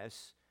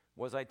 Yes.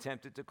 Was I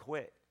tempted to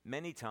quit?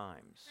 Many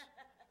times.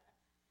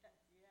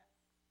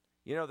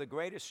 You know, the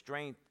greatest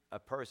strength a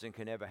person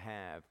can ever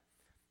have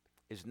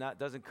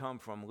doesn't come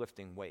from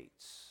lifting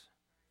weights.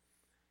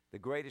 The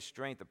greatest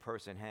strength a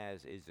person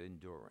has is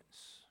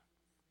endurance.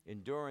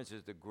 Endurance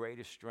is the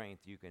greatest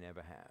strength you can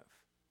ever have.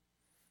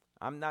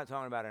 I'm not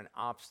talking about an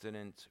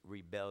obstinate,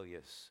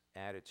 rebellious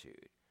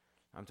attitude.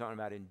 I'm talking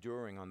about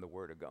enduring on the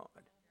Word of God.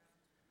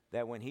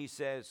 That when he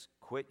says,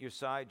 quit your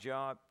side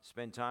job,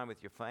 spend time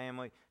with your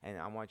family, and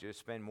I want you to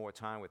spend more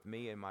time with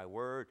me and my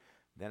Word,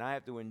 then I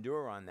have to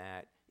endure on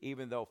that,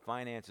 even though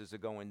finances are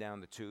going down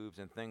the tubes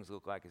and things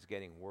look like it's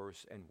getting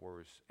worse and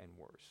worse and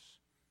worse.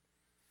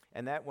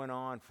 And that went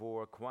on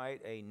for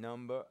quite a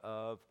number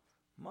of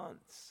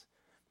months.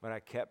 But I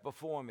kept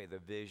before me the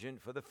vision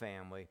for the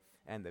family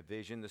and the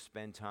vision to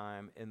spend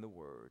time in the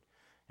Word.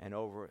 And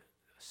over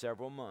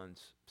several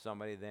months,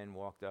 somebody then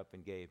walked up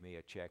and gave me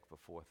a check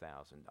for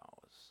 $4,000.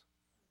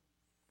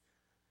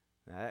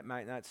 Now, that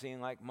might not seem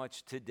like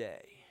much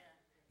today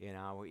in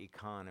our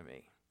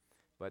economy.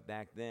 But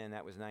back then,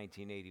 that was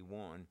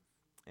 1981,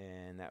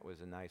 and that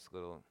was a nice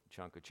little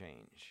chunk of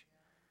change.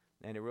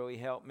 And it really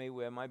helped me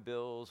where my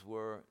bills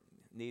were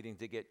needing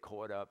to get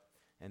caught up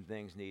and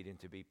things needing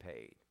to be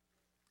paid.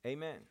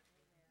 Amen.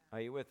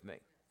 Are you with me?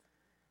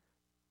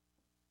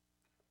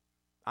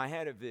 I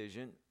had a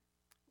vision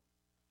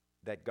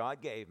that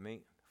God gave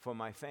me for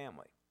my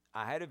family.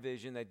 I had a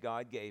vision that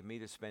God gave me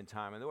to spend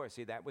time in the Word.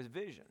 See, that was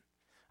vision.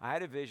 I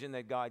had a vision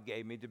that God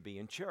gave me to be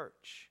in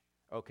church.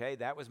 Okay,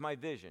 that was my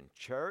vision.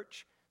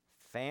 Church,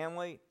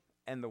 family,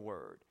 and the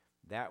Word.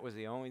 That was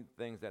the only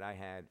things that I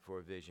had for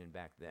a vision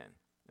back then.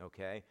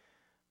 Okay?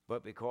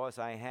 But because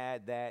I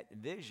had that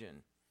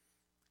vision,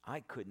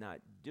 I could not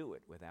do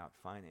it without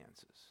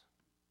finances.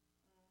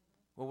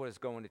 Well, what does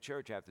going to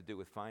church have to do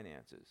with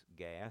finances?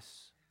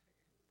 Gas?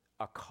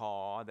 A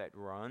car that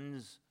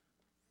runs?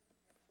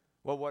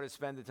 Well, what does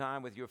spending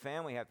time with your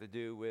family have to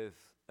do with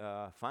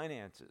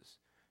finances?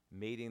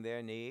 Meeting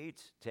their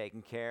needs,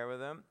 taking care of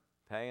them,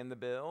 paying the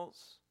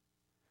bills?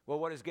 Well,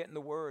 what does getting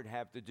the Word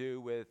have to do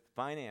with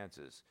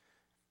finances?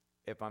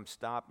 If I'm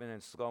stopping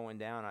and slowing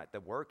down at the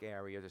work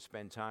area to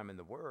spend time in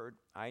the Word,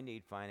 I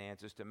need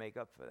finances to make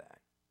up for that.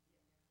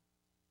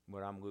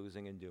 What I'm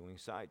losing in doing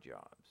side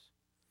jobs.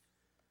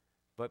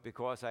 But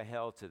because I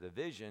held to the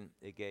vision,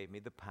 it gave me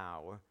the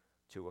power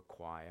to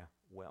acquire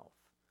wealth.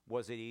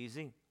 Was it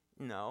easy?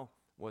 No.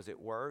 Was it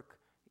work?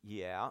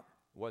 Yeah.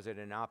 Was it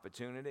an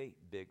opportunity?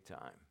 Big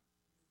time.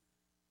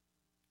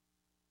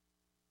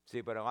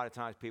 See, but a lot of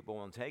times people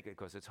won't take it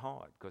because it's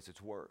hard, because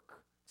it's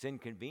work. It's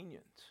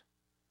inconvenient.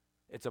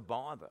 It's a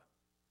bother.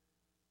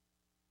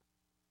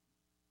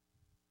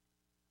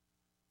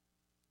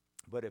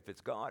 But if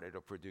it's God,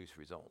 it'll produce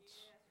results.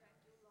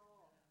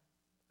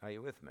 Are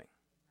you with me?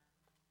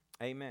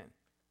 Amen.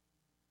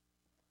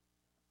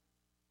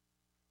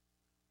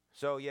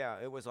 So, yeah,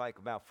 it was like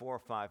about 4 or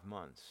 5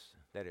 months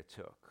that it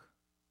took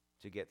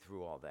to get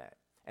through all that.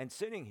 And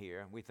sitting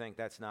here, we think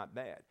that's not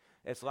bad.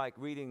 It's like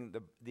reading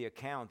the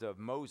account of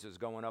Moses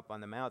going up on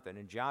the mountain,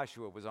 and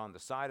Joshua was on the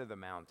side of the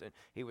mountain.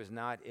 He was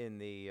not in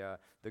the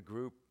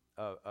group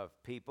of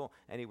people,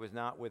 and he was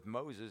not with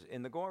Moses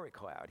in the glory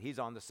cloud. He's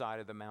on the side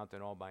of the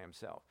mountain all by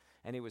himself.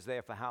 And he was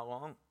there for how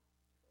long?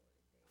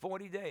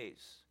 40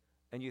 days.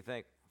 And you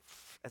think,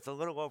 that's a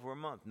little over a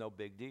month, no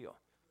big deal.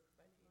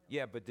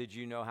 Yeah, but did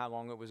you know how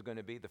long it was going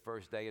to be the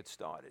first day it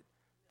started?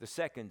 The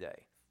second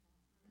day?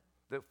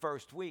 The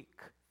first week?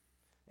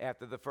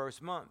 After the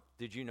first month?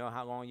 Did you know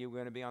how long you were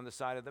going to be on the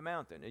side of the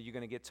mountain? Are you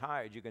going to get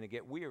tired? You're going to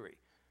get weary?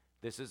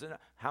 This is enough.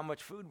 How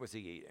much food was he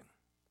eating?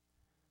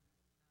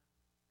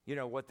 You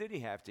know, what did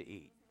he have to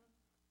eat?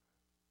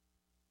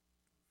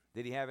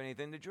 Did he have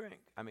anything to drink?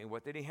 I mean,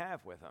 what did he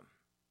have with him?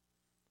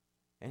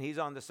 And he's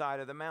on the side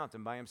of the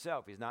mountain by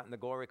himself. He's not in the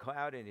glory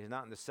cloud, and he's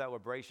not in the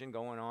celebration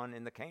going on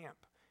in the camp.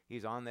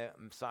 He's on the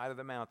side of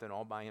the mountain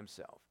all by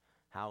himself.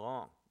 How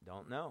long?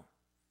 Don't know.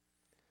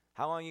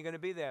 How long are you going to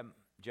be there,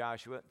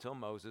 Joshua, until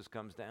Moses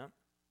comes down?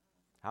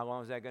 How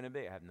long is that going to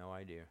be? I have no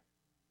idea.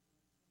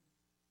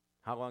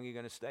 How long are you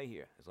going to stay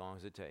here? As long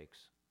as it takes.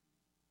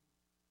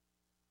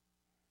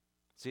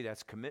 See,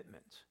 that's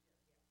commitment.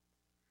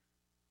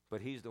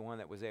 But he's the one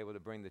that was able to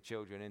bring the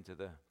children into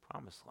the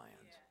promised land.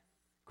 Yeah.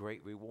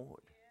 Great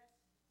reward.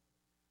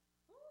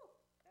 Yes. Woo,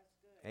 that's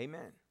good.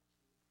 Amen.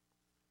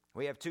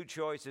 We have 2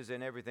 choices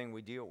in everything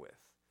we deal with.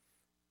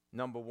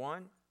 Number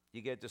 1,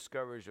 you get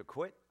discouraged or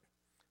quit.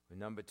 Or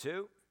number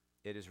 2,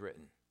 it is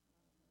written.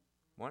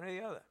 One or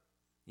the other.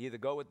 You either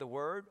go with the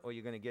Word or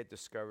you're going to get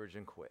discouraged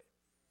and quit.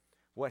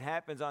 What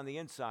happens on the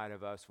inside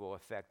of us will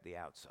affect the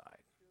outside.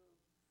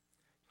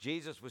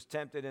 Jesus was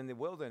tempted in the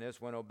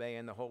wilderness when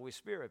obeying the Holy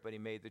Spirit, but he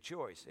made the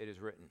choice. It is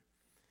written.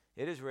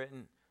 It is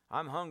written.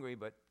 I'm hungry,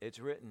 but it's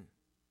written.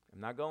 I'm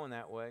not going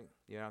that way.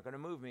 You're not going to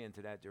move me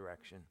into that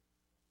direction.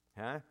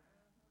 Huh?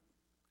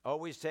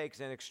 Always takes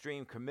an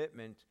extreme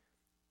commitment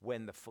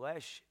when the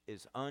flesh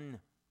is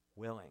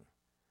unwilling.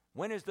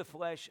 When is the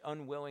flesh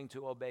unwilling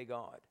to obey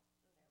God?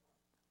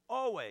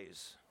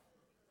 Always.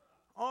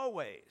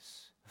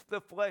 Always.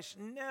 The flesh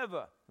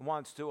never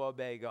wants to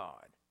obey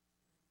God.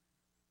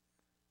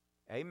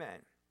 Amen.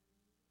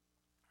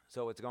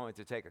 So it's going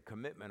to take a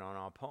commitment on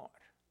our part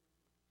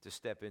to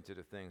step into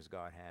the things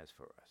God has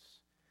for us.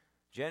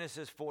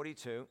 Genesis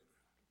 42,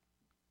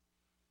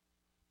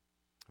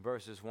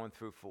 verses 1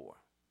 through 4.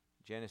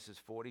 Genesis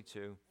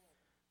 42,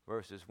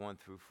 verses 1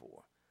 through 4.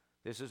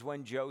 This is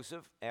when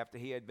Joseph, after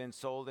he had been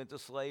sold into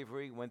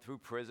slavery, went through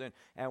prison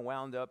and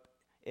wound up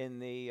in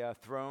the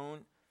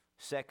throne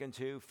second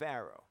to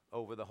Pharaoh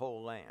over the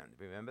whole land.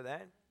 Remember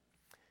that?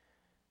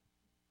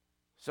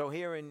 So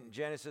here in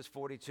Genesis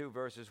 42,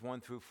 verses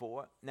 1 through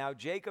 4, now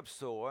Jacob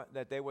saw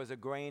that there was a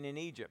grain in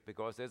Egypt,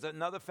 because there's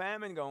another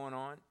famine going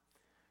on.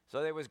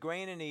 So there was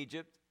grain in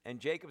Egypt, and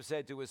Jacob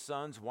said to his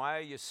sons, why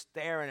are you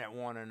staring at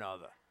one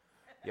another?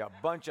 You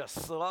bunch of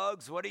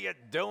slugs, what are you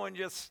doing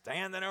just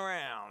standing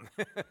around?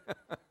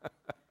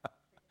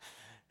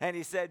 And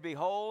he said,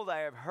 behold, I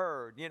have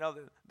heard. You know,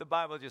 the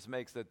Bible just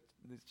makes it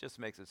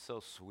so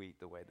sweet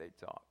the way they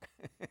talk.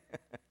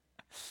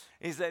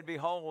 He said,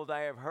 behold,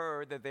 I have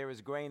heard that there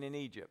is grain in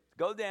Egypt.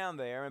 Go down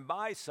there and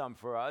buy some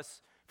for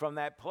us from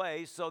that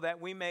place so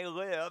that we may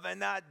live and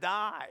not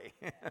die.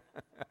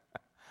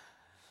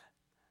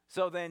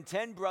 So then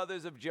 10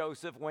 brothers of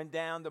Joseph went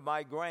down to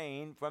buy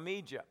grain from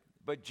Egypt.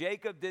 But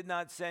Jacob did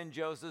not send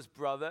Joseph's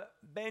brother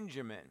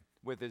Benjamin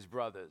with his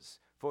brothers,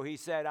 for he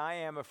said, I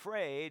am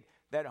afraid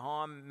that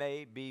harm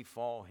may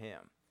befall him.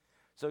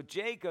 So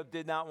Jacob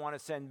did not want to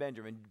send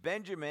Benjamin.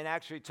 Benjamin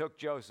actually took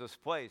Joseph's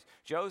place.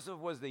 Joseph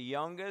was the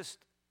youngest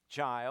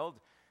child,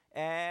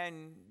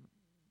 and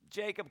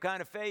Jacob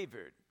kind of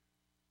favored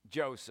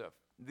Joseph.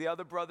 The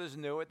other brothers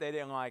knew it. They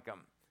didn't like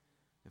him.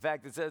 In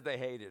fact, it says they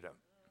hated him.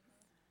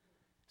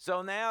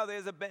 So now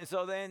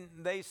so then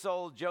they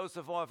sold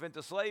Joseph off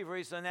into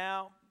slavery. So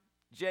now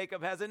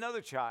Jacob has another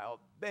child,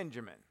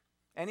 Benjamin.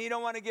 And he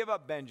don't want to give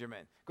up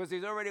Benjamin because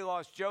he's already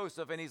lost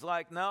Joseph. And he's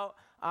like, no,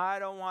 I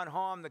don't want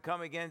harm to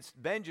come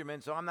against Benjamin,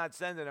 so I'm not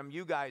sending him.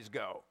 You guys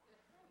go.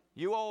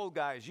 You old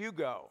guys, you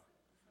go.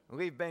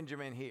 Leave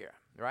Benjamin here,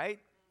 right?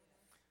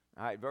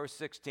 All right, verse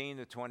 16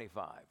 to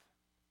 25.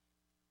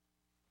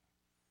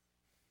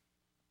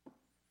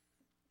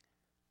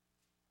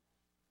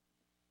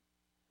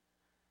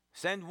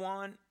 Send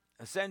one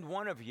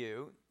of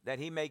you that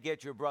he may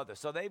get your brother.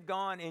 So they've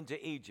gone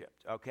into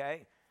Egypt,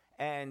 okay?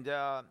 And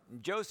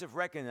Joseph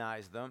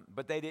recognized them,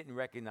 but they didn't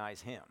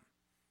recognize him.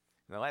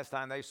 The last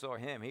time they saw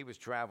him, he was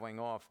traveling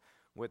off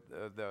with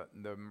the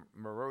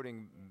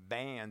marauding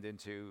band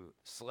into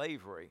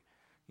slavery,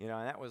 and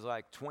that was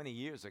like 20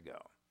 years ago.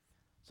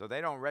 So they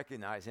don't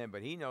recognize him,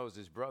 but he knows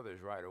his brothers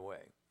right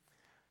away.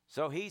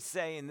 So he's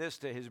saying this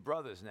to his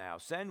brothers now: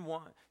 send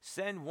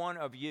one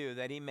of you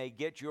that he may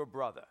get your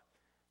brother,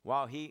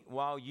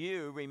 while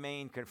you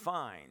remain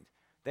confined,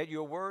 that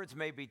your words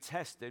may be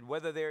tested,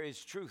 whether there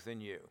is truth in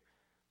you.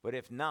 But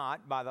if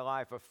not, by the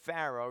life of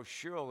Pharaoh,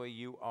 surely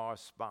you are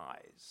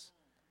spies.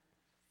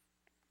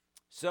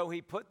 So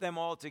he put them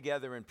all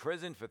together in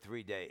prison for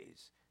 3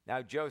 days.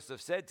 Now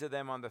Joseph said to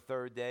them on the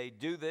third day,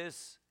 do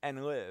this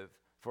and live,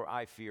 for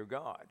I fear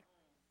God.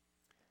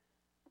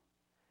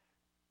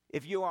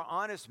 If you are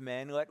honest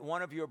men, let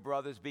one of your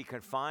brothers be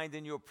confined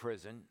in your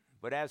prison.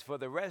 But as for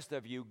the rest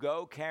of you,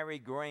 go carry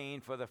grain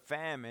for the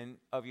famine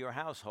of your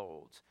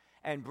households,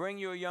 and bring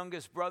your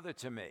youngest brother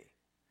to me,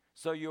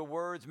 so your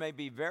words may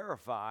be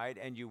verified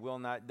and you will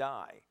not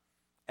die.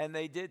 And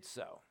they did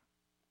so.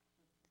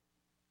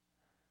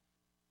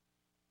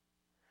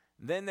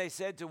 Then they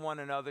said to one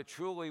another,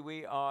 truly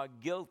we are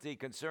guilty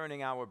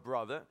concerning our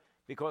brother,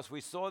 because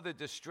we saw the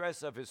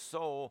distress of his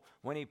soul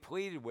when he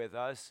pleaded with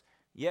us,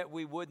 yet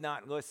we would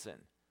not listen.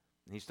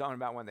 And he's talking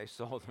about when they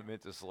sold him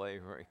into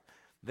slavery.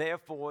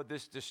 Therefore,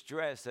 this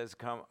distress has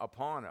come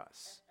upon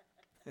us.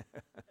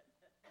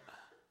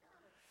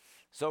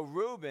 So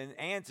Reuben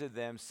answered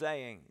them,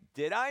 saying,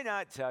 did I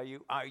not tell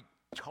you? I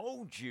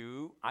told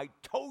you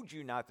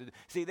not to.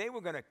 See, they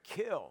were going to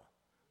kill.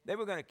 They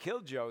were going to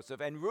kill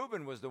Joseph, and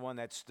Reuben was the one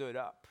that stood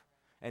up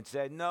and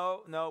said,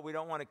 no, we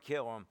don't want to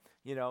kill him.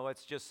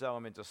 Let's just sell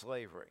him into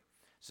slavery.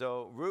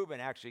 So Reuben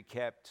actually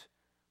kept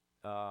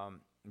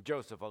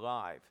Joseph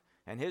alive,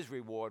 and his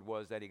reward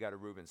was that he got a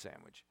Reuben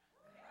sandwich.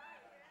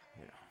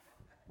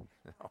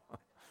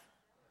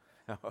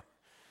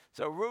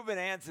 So Reuben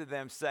answered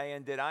them,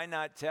 saying, did I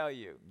not tell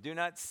you, do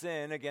not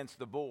sin against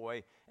the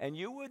boy, and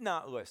you would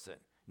not listen.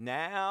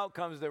 Now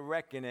comes the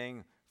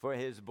reckoning for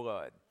his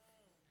blood.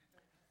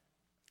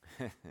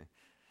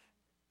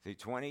 See,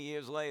 20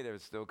 years later,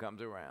 it still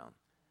comes around.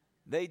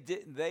 They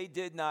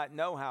did not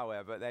know,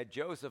 however, that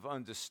Joseph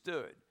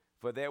understood,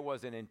 for there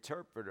was an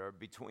interpreter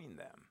between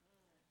them.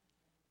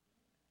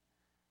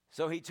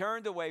 So he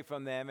turned away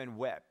from them and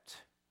wept.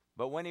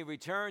 But when he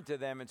returned to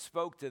them and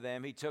spoke to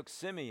them, he took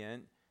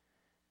Simeon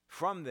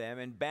from them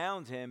and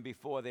bound him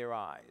before their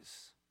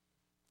eyes.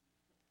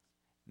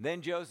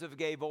 Then Joseph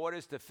gave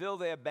orders to fill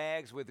their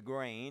bags with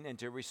grain and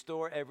to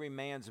restore every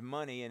man's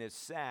money in his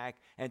sack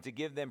and to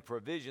give them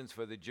provisions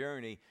for the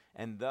journey,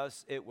 and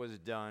thus it was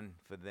done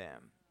for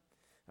them.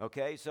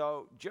 Okay,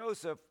 so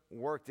Joseph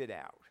worked it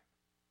out,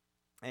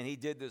 and he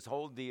did this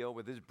whole deal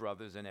with his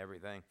brothers and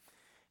everything,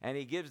 and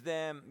he gives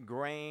them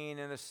grain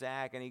in a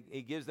sack, and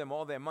he gives them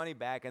all their money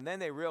back, and then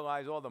they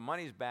realize all the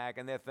money's back,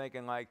 and they're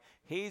thinking like,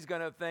 he's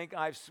going to think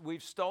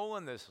we've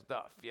stolen this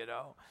stuff, you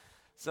know.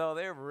 So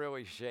they're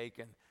really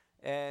shaken.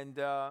 And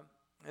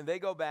they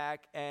go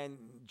back, and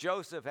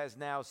Joseph has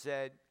now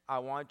said, I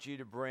want you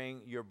to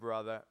bring your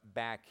brother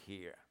back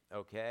here,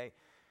 okay?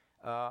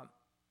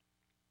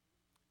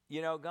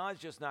 You know, God's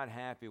just not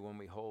happy when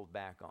we hold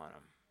back on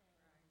him.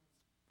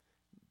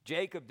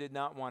 Jacob did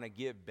not want to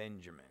give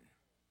Benjamin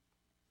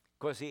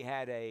because he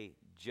had a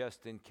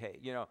just in case.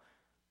 You know,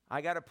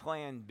 I got a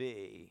plan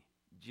B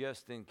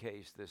just in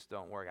case this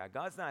don't work out.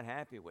 God's not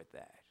happy with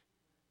that.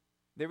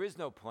 There is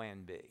no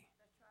plan B.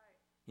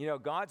 You know,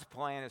 God's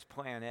plan is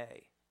plan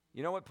A.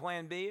 You know what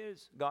plan B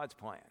is? God's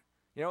plan.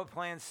 You know what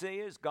plan C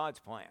is? God's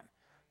plan.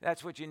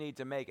 That's what you need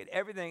to make it.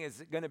 Everything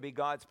is going to be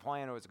God's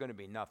plan or it's going to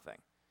be nothing.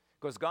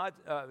 Because God's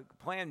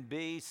plan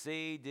B,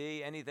 C,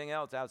 D, anything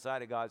else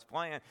outside of God's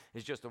plan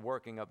is just a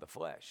working of the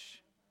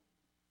flesh.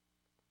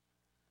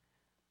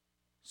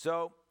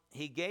 So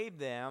he gave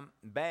them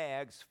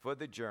bags for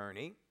the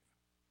journey.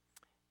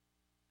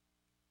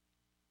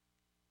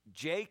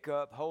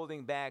 Jacob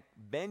holding back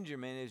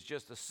Benjamin is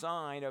just a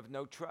sign of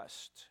no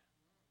trust.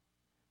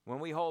 When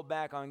we hold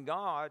back on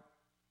God,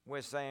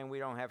 we're saying we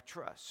don't have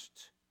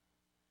trust.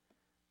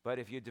 But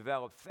if you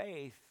develop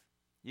faith,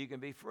 you can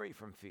be free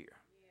from fear.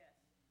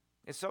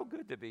 Yes. It's so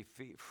good to be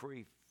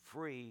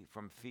free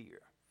from fear.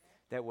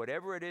 That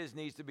whatever it is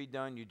needs to be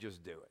done, you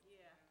just do it.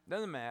 Yeah.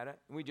 Doesn't matter.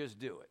 We just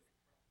do it.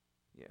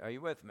 Yeah, are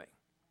you with me?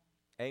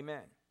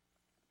 Amen.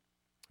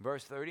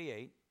 Verse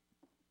 38.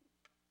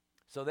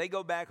 So they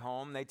go back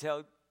home. They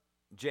tell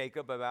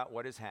Jacob about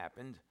what has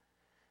happened.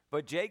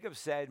 But Jacob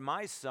said,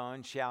 my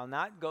son shall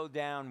not go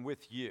down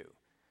with you,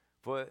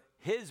 for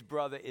his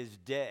brother is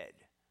dead,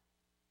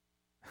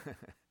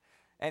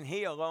 and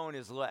he alone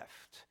is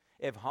left.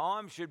 If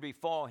harm should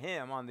befall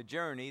him on the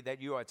journey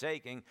that you are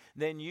taking,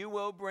 then you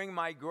will bring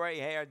my gray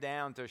hair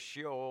down to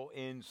Sheol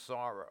in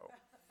sorrow.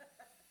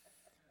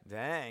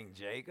 Dang,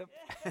 Jacob.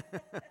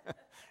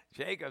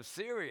 Jacob's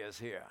serious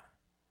here.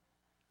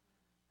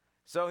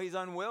 So he's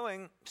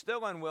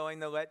still unwilling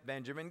to let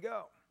Benjamin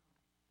go.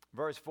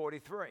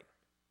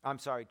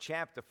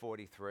 Chapter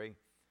 43,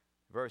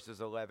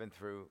 verses 11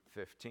 through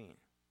 15.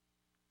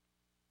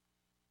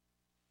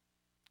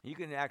 You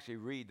can actually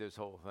read this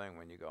whole thing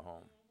when you go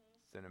home.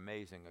 It's an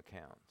amazing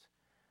account.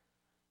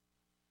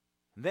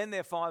 Then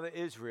their father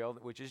Israel,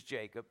 which is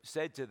Jacob,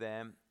 said to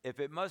them, if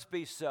it must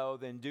be so,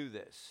 then do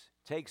this.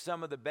 Take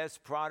some of the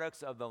best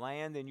products of the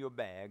land in your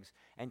bags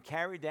and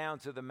carry down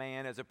to the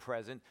man as a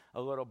present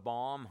a little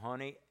balm,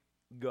 honey,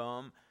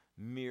 gum,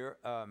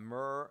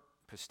 myrrh,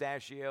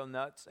 pistachio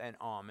nuts, and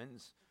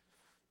almonds.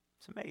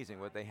 It's amazing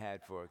what they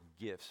had for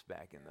gifts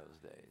back in those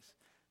days.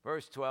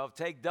 Verse 12,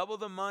 take double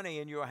the money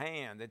in your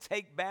hand, and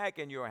take back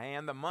in your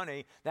hand the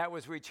money that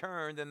was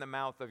returned in the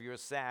mouth of your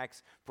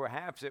sacks.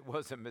 Perhaps it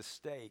was a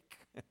mistake.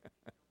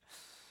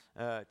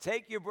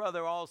 Take your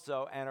brother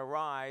also, and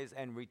arise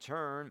and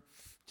return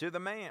to the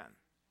man.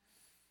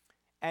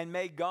 And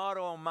may God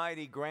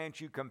Almighty grant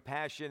you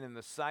compassion in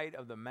the sight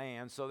of the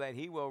man, so that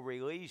he will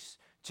release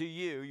to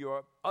you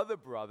your other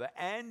brother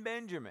and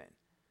Benjamin.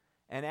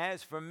 And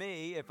as for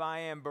me, if I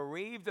am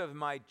bereaved of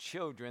my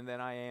children, then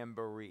I am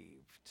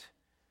bereaved.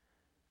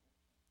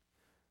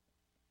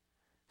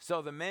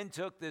 So the men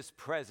took this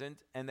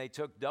present, and they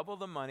took double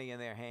the money in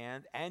their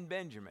hand and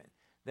Benjamin.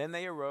 Then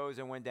they arose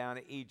and went down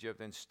to Egypt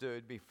and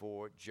stood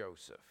before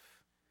Joseph.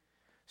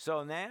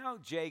 So now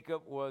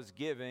Jacob was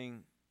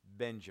giving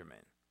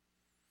Benjamin.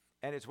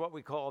 And it's what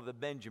we call the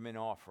Benjamin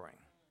offering.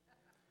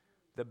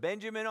 The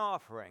Benjamin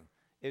offering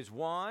is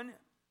one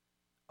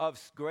of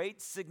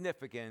great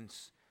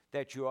significance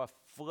that your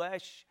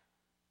flesh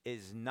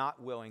is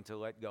not willing to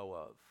let go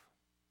of.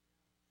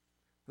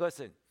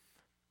 Listen,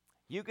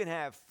 you can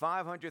have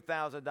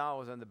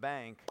 $500,000 in the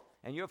bank,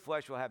 and your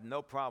flesh will have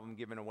no problem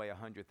giving away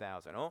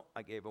 $100,000. Oh,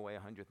 I gave away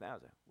 $100,000.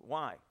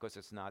 Why? Because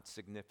it's not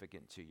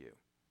significant to you.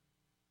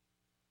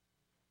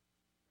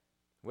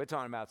 We're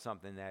talking about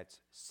something that's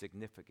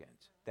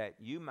significant, that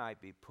you might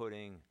be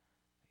putting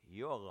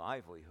your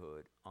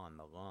livelihood on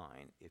the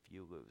line if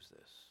you lose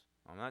this.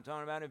 I'm not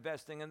talking about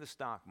investing in the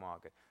stock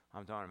market.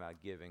 I'm talking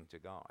about giving to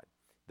God.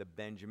 The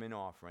Benjamin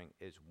offering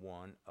is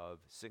one of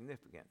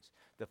significance.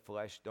 The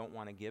flesh don't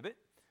want to give it.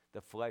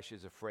 The flesh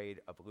is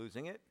afraid of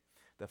losing it.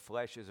 The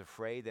flesh is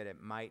afraid that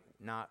it might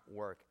not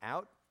work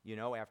out. You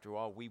know, after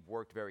all, we've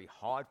worked very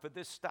hard for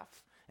this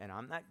stuff, and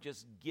I'm not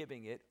just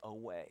giving it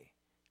away.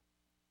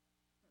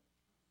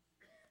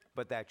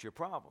 But that's your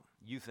problem.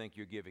 You think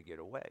you're giving it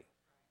away.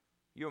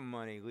 Your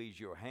money leaves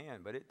your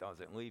hand, but it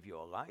doesn't leave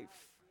your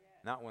life.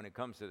 Not when it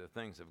comes to the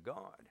things of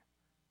God.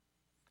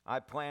 I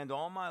planned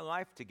all my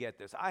life to get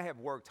this. I have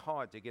worked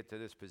hard to get to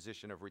this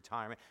position of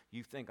retirement.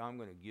 You think I'm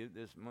going to give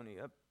this money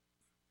up?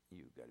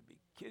 You've got to be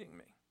kidding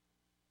me.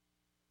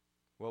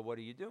 Well, what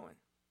are you doing?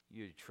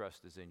 Your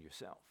trust is in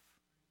yourself.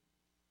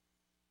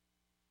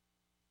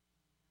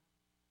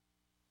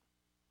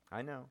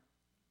 I know.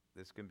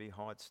 This can be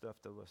hard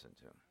stuff to listen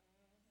to.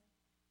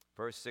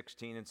 Verse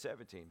 16 and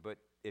 17. But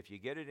if you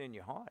get it in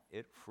your heart,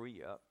 it'll free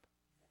you up.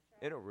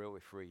 It'll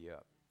really free you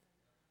up.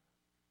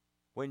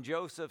 When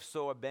Joseph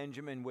saw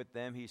Benjamin with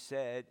them, he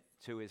said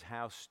to his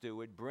house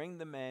steward, "Bring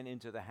the men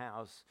into the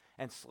house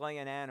and slay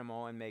an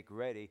animal and make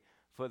ready,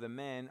 for the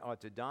men are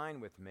to dine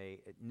with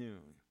me at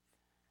noon."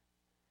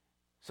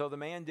 So the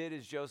man did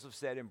as Joseph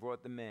said and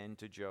brought the men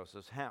to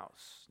Joseph's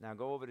house. Now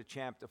go over to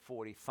chapter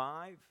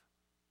 45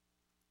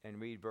 and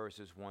read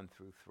verses 1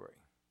 through 3.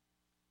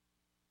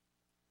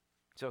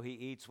 So he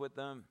eats with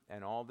them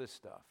and all this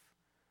stuff.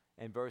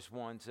 And verse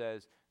 1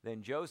 says,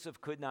 "Then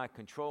Joseph could not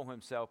control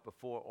himself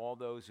before all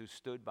those who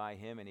stood by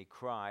him, and he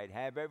cried,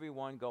 'Have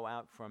everyone go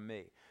out from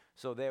me.'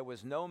 So there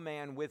was no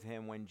man with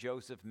him when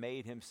Joseph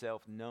made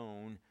himself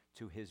known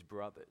to his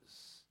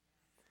brothers.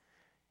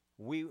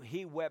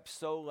 He wept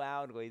so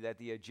loudly that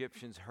the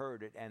Egyptians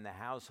heard it, and the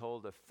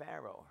household of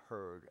Pharaoh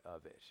heard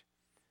of it."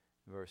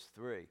 Verse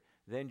 3,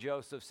 "Then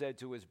Joseph said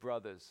to his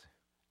brothers,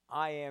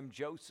 'I am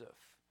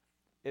Joseph.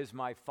 Is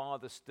my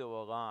father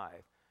still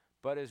alive?'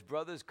 But his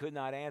brothers could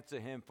not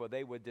answer him, for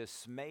they were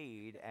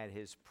dismayed at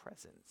his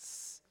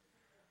presence."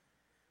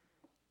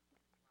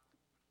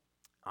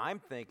 I'm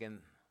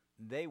thinking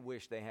they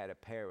wish they had a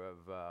pair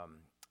of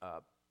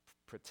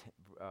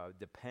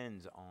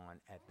depends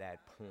on at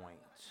that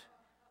point.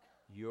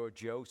 You're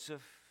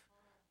Joseph.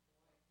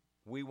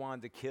 We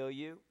wanted to kill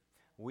you.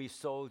 We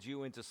sold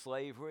you into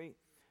slavery.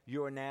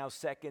 You're now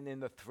second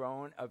in the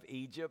throne of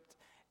Egypt,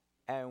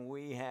 and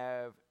we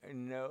have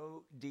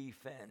no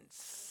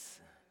defense.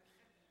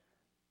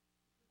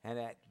 And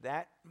at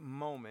that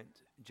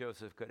moment,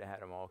 Joseph could have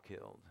had them all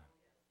killed.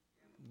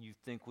 You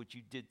think what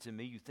you did to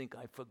me, you think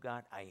I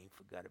forgot? I ain't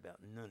forgot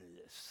about none of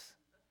this.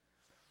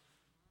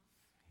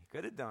 He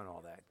could have done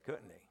all that,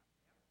 couldn't he?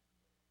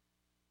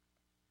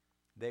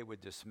 They were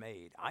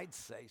dismayed. I'd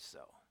say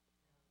so.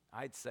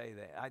 I'd say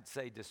that. I'd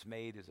say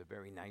dismayed is a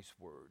very nice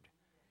word.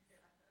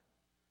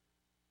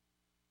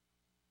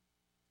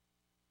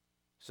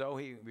 So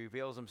he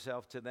reveals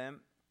himself to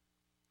them.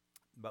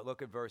 But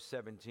look at verse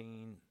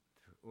 17.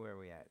 Where are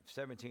we at?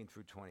 17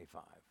 through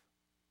 25.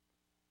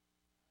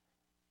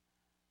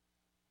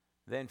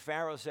 Then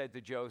Pharaoh said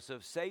to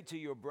Joseph, "Say to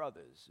your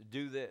brothers,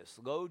 do this,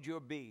 load your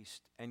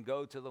beast and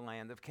go to the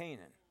land of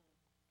Canaan.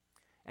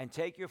 And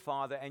take your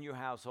father and your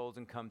households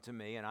and come to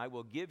me, and I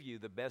will give you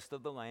the best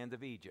of the land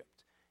of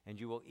Egypt, and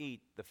you will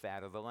eat the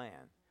fat of the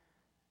land."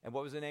 And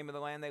what was the name of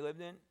the land they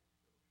lived in?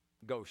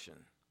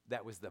 Goshen.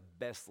 That was the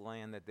best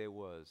land that there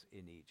was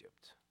in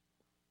Egypt.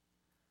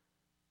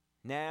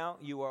 "Now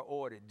you are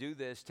ordered, do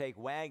this, take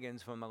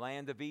wagons from the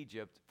land of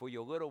Egypt for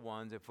your little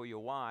ones and for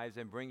your wives,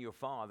 and bring your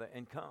father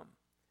and come.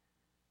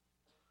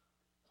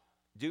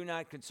 Do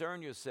not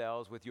concern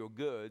yourselves with your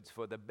goods,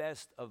 for the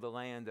best of the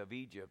land of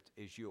Egypt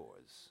is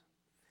yours."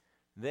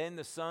 Then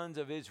the sons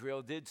of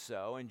Israel did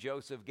so, and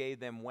Joseph gave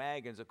them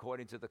wagons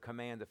according to the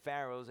command of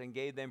Pharaoh, and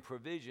gave them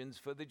provisions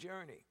for the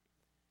journey.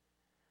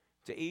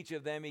 To each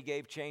of them he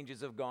gave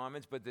changes of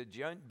garments, but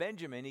to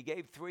Benjamin he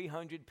gave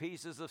 300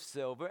 pieces of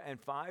silver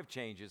and 5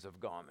 changes of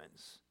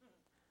garments.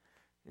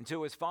 And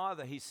to his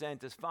father he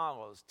sent as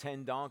follows: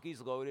 10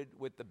 donkeys loaded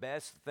with the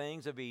best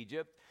things of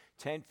Egypt,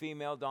 10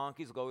 female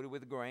donkeys loaded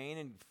with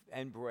grain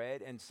and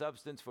bread and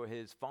substance for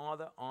his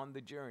father on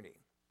the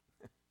journey.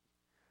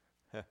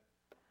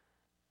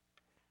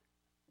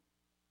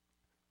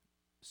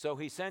 So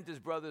he sent his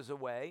brothers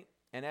away,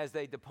 and as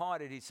they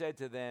departed he said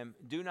to them,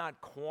 "Do not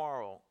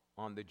quarrel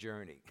on the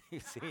journey."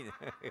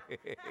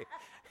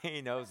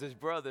 He knows his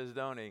brothers,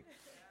 don't he?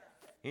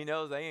 He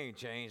knows they ain't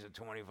changed in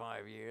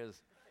 25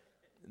 years.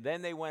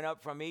 Then they went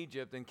up from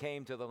Egypt and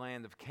came to the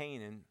land of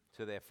Canaan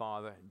to their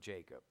father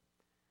Jacob.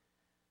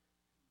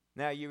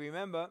 Now you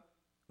remember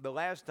the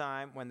last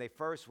time when they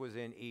first was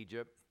in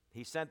Egypt,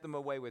 he sent them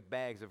away with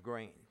bags of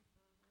grain.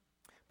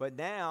 But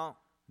now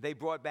they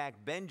brought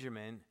back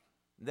Benjamin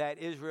that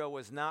Israel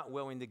was not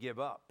willing to give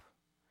up.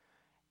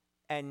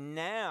 And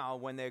now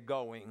when they're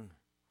going,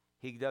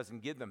 he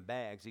doesn't give them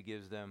bags, he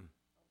gives them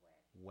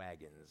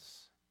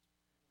wagons.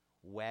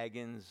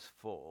 Wagons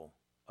full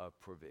of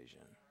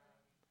provision.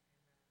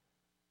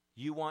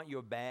 You want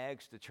your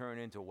bags to turn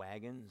into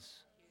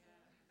wagons?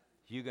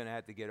 You're going to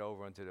have to get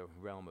over into the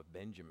realm of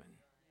Benjamin.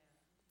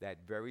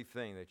 That very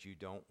thing that you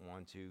don't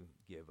want to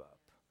give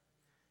up.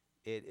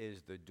 It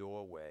is the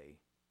doorway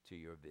to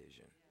your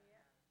vision.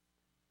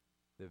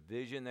 The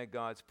vision that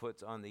God's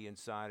puts on the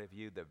inside of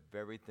you, the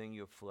very thing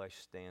your flesh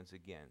stands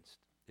against,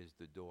 is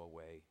the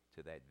doorway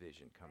to that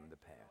vision coming to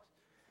pass.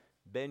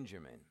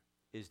 Benjamin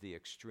is the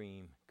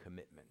extreme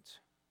commitment.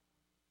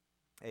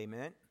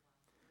 Amen?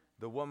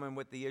 The woman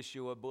with the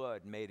issue of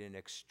blood made an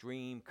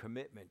extreme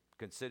commitment,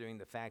 considering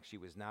the fact she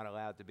was not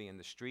allowed to be in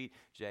the street.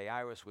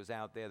 Jairus was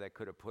out there that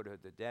could have put her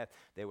to death.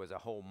 There was a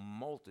whole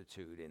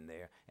multitude in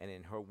there, and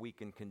in her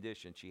weakened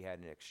condition, she had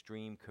an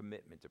extreme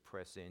commitment to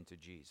press into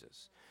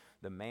Jesus.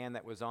 The man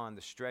that was on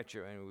the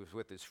stretcher and was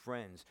with his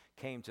friends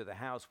came to the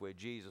house where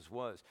Jesus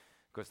was,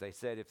 because they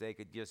said if they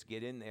could just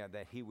get in there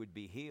that he would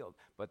be healed.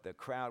 But the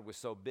crowd was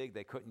so big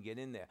they couldn't get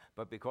in there.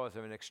 But because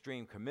of an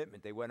extreme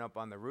commitment, they went up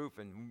on the roof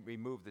and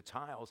removed the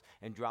tiles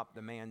and dropped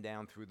the man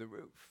down through the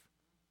roof.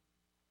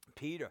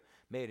 Peter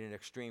made an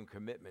extreme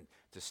commitment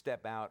to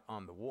step out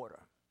on the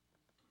water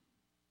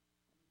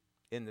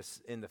in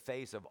the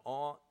face of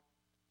all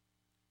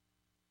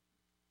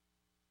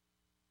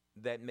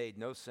that made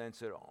no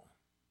sense at all,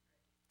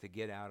 to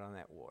get out on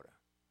that water.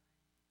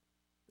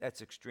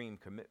 That's extreme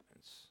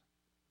commitments.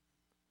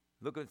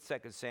 Look at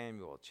 2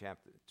 Samuel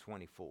chapter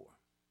 24.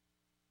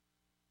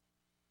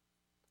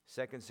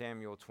 2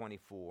 Samuel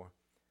 24,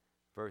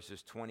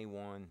 verses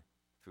 21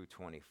 through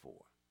 24.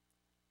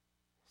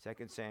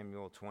 2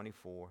 Samuel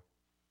 24,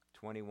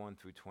 21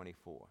 through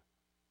 24.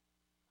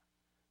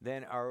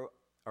 Then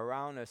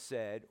Araunah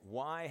said,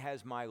 "Why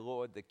has my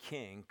lord the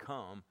king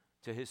come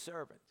to his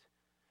servant?"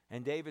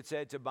 And David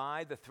said, "To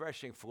buy the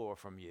threshing floor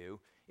from you,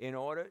 in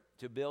order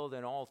to build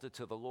an altar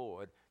to the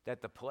Lord,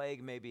 that the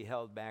plague may be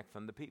held back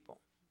from the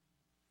people."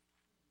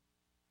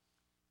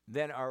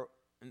 Then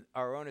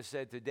Araunah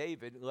said to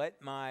David, "Let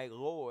my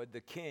lord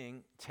the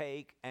king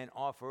take and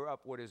offer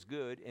up what is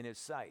good in his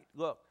sight.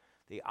 Look,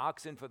 the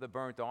oxen for the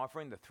burnt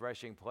offering, the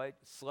threshing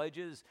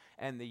sledges,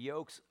 and the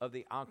yokes of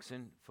the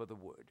oxen for the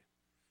wood.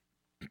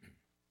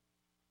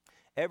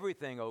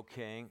 Everything, O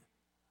king,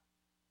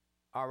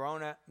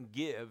 Araunah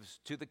gives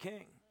to the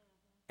king."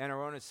 And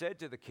Araunah said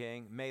to the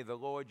king, "May the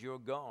Lord your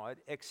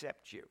God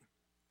accept you."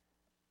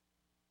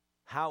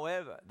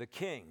 However, the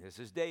king, this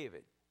is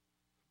David,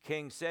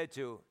 king said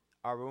to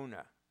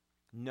Araunah,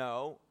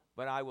 "No,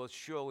 but I will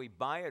surely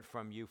buy it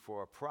from you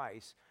for a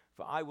price,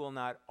 for I will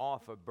not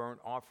offer burnt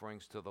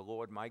offerings to the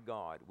Lord my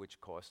God, which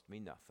cost me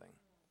nothing."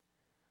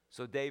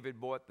 So David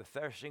bought the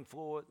threshing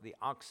floor, the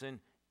oxen,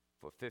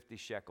 for 50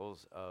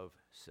 shekels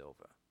of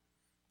silver.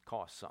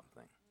 Cost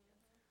something.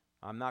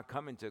 I'm not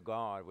coming to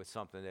God with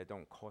something that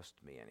don't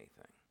cost me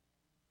anything.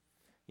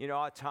 You know,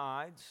 our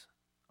tithes,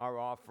 our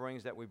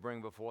offerings that we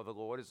bring before the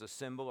Lord, is a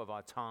symbol of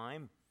our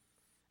time,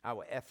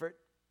 our effort,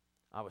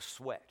 our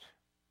sweat,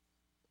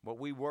 what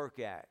we work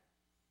at.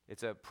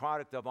 It's a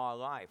product of our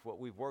life, what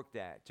we've worked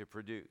at to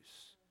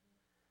produce.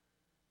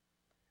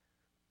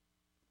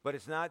 But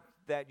it's not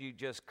that you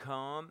just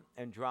come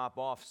and drop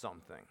off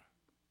something.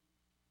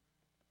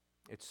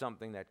 It's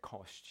something that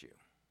costs you.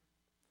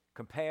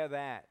 Compare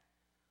that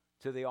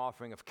to the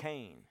offering of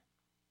Cain.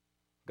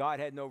 God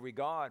had no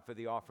regard for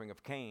the offering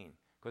of Cain,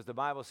 because the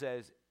Bible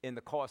says in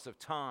the course of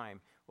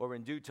time, or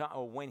in due time,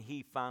 or when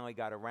he finally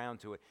got around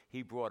to it,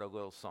 he brought a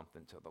little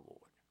something to the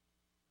Lord.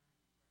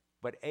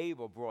 But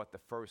Abel brought the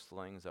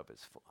firstlings of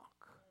his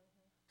flock,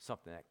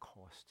 something that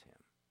cost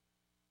him.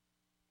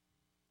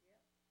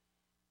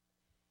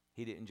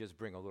 He didn't just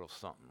bring a little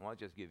something. Well, I'll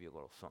just give you a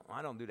little something.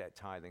 I don't do that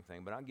tithing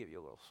thing, but I'll give you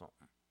a little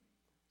something.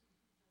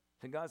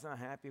 So God's not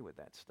happy with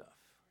that stuff.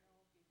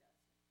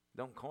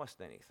 Don't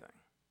cost anything.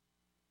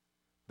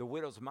 The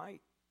widow's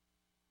mite,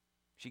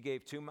 she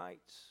gave 2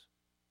 mites.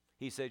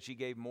 He said she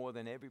gave more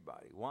than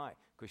everybody. Why?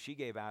 Because she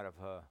gave out of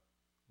her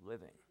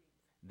living.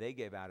 They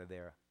gave out of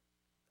their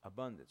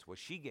abundance. What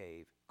she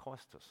gave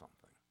cost her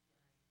something.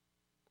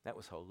 That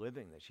was her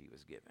living that she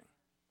was giving.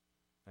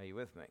 Are you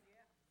with me?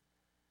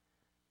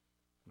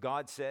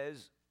 God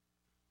says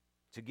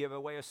to give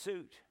away a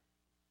suit,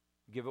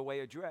 give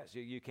away a dress.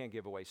 You can't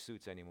give away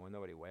suits anymore.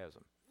 Nobody wears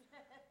them.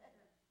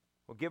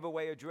 Well, give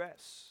away a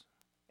dress.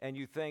 And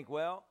you think,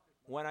 well,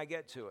 when I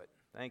get to it.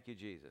 Thank you,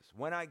 Jesus.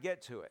 When I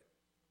get to it.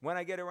 When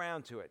I get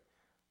around to it.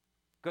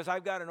 Because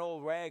I've got an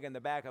old rag in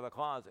the back of the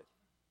closet.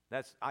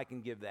 I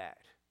can give that.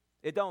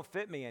 It don't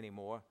fit me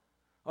anymore.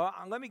 Well,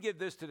 let me give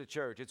this to the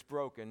church. It's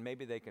broken.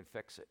 Maybe they can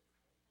fix it.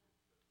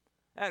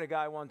 I had a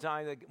guy one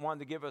time that wanted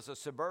to give us a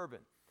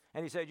Suburban.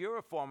 And he said, "You're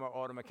a former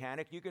auto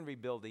mechanic. You can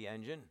rebuild the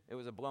engine." It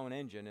was a blown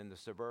engine in the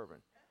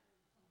Suburban.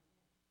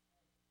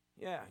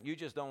 Yeah, you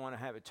just don't want to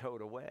have it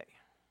towed away.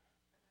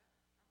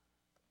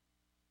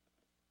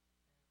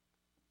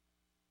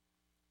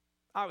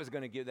 I was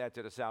going to give that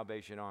to the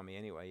Salvation Army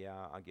anyway.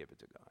 Yeah, I'll give it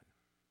to God.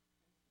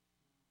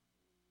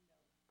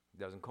 It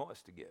doesn't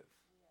cost to give.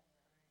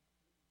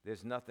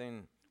 There's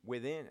nothing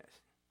within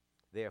it.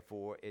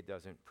 Therefore, it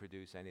doesn't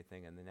produce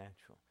anything in the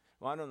natural.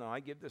 Well, I don't know.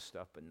 I give this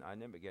stuff, but I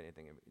never get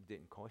anything. It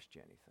didn't cost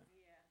you anything.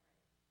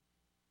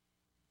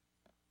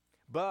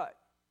 But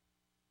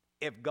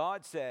if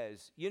God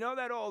says, "You know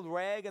that old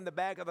rag in the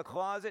back of the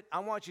closet? I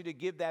want you to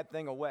give that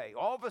thing away."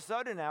 All of a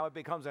sudden now it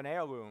becomes an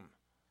heirloom.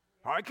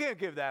 I can't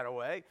give that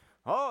away.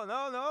 Oh,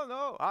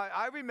 no.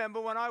 I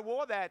remember when I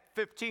wore that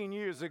 15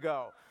 years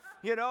ago.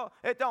 You know,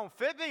 it don't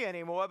fit me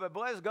anymore, but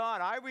bless God,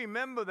 I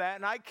remember that,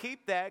 and I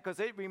keep that because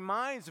it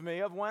reminds me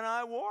of when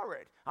I wore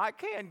it. I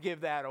can't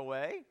give that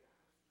away.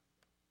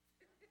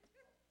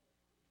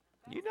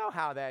 You know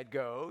how that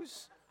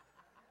goes.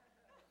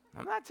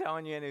 I'm not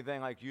telling you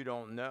anything like you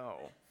don't know.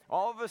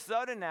 All of a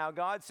sudden now,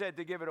 God said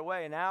to give it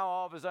away, and now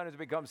all of a sudden it's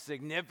become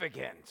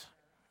significant.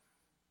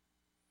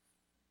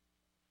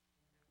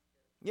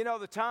 You know,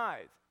 the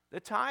tithe. The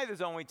tithe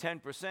is only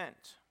 10%.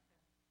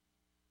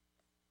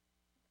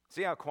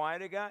 See how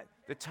quiet it got?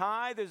 The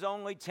tithe is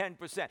only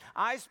 10%.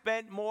 I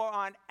spent more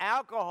on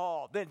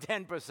alcohol than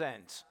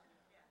 10%.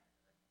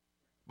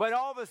 But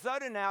all of a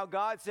sudden now,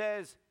 God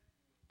says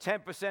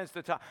 10% is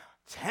the tithe.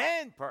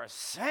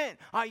 10%?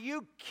 Are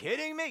you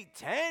kidding me?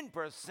 10%?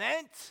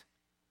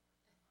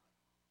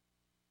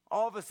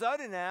 All of a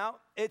sudden now,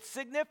 it's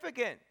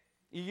significant.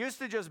 You used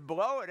to just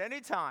blow it any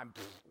time.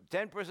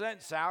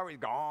 10% salary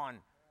gone.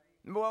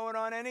 Blow it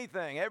on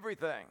anything,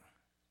 everything.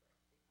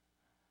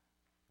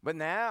 But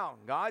now,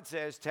 God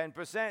says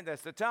 10%,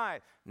 that's the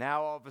tithe.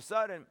 Now, all of a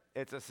sudden,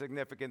 it's a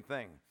significant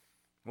thing.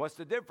 What's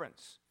the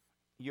difference?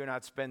 You're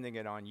not spending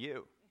it on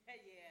you. Yeah.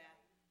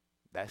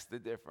 That's the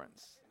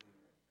difference.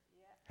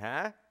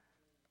 Huh?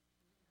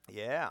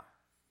 Yeah.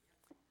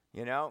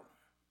 You know,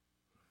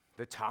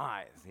 the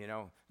tithe, you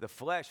know, the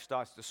flesh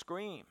starts to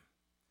scream.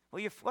 Well,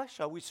 your flesh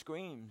always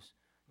screams.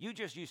 You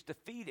just used to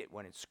feed it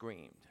when it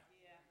screamed.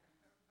 Yeah.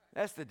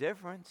 That's the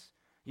difference.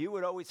 You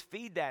would always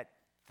feed that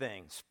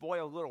thing,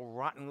 spoiled little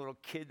rotten little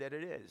kid that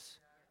it is.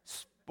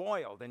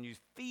 Spoiled, and you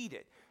feed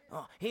it.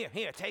 Oh, here,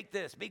 take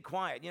this. Be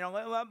quiet. You know,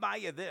 I'll buy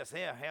you this.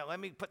 Here, let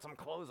me put some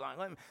clothes on.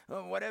 Let me,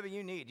 whatever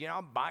you need. You know,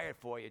 I'll buy it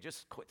for you.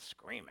 Just quit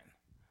screaming.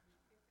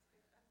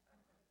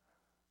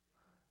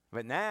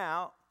 But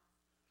now,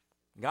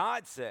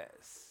 God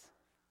says,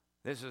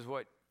 this is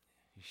what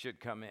you should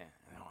come in.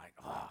 And they're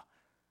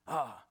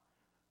like,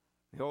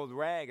 the old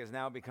rag has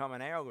now become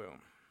an heirloom.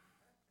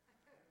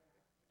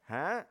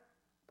 Huh?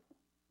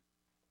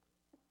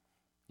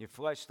 Your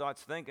flesh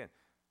starts thinking,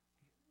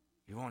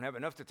 you won't have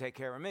enough to take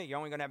care of me. You're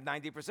only going to have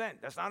 90%.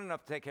 That's not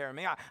enough to take care of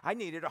me. I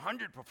needed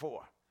 100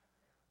 before.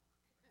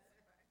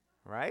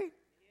 Right?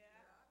 Yeah.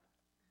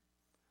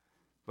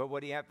 But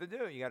what do you have to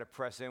do? You got to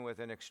press in with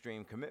an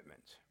extreme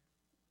commitment.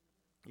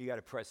 You got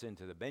to press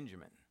into the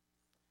Benjamin.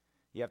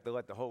 You have to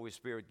let the Holy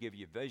Spirit give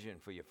you vision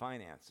for your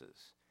finances.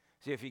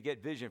 See, if you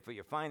get vision for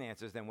your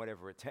finances, then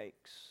whatever it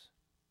takes,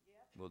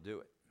 we'll do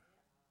it.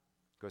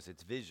 Because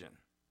it's vision.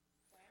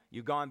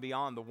 You've gone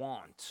beyond the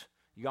want.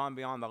 You've gone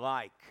beyond the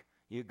like.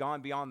 You've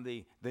gone beyond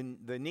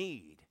the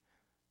need.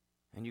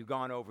 And you've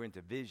gone over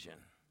into vision.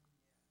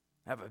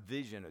 Have a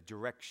vision, a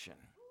direction.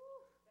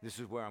 This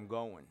is where I'm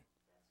going.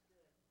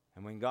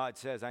 And when God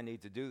says I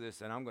need to do this,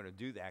 then I'm going to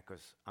do that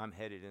because I'm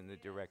headed in the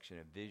direction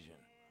of vision.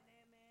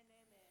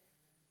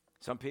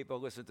 Some people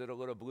listen to the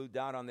little blue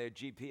dot on their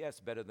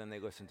GPS better than they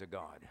listen to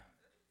God.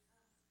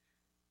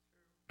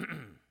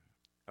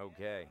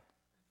 Okay.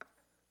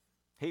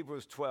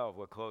 Hebrews 12,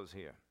 we'll close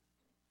here.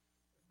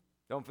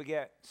 Don't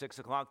forget, 6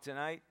 o'clock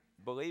tonight,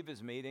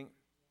 Believers meeting.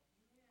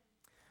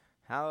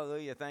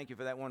 Hallelujah. Thank you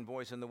for that one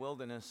voice in the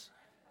wilderness.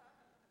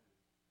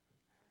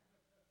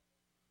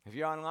 If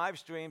you're on live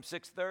stream,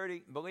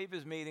 6:30,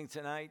 Believers meeting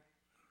tonight.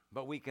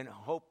 But we can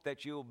hope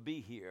that you'll be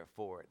here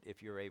for it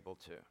if you're able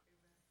to.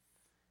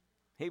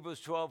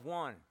 Hebrews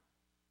 12:1.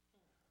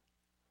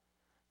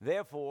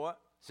 Therefore,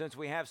 since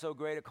we have so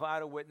great a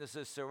cloud of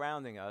witnesses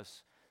surrounding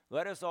us,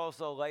 let us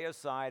also lay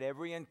aside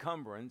every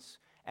encumbrance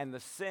and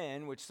the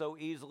sin which so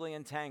easily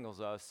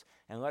entangles us,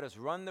 and let us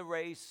run the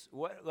race.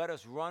 Let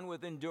us run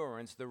with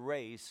endurance the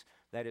race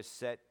that is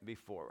set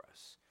before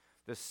us.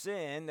 The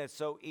sin that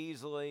so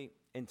easily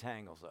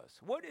entangles us.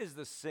 What is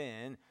the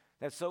sin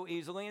that so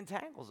easily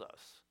entangles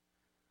us?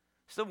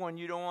 It's the one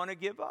you don't want to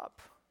give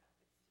up.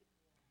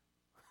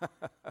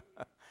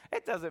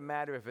 It doesn't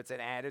matter if it's an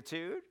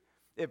attitude,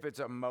 if it's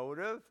a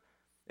motive,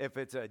 if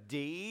it's a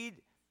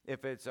deed,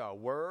 if it's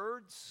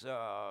words,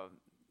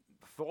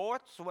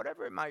 thoughts,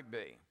 whatever it might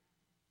be.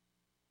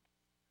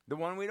 The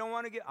one we don't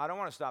want to get, I don't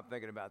want to stop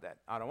thinking about that.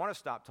 I don't want to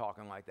stop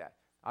talking like that.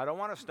 I don't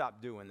want to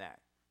stop doing that.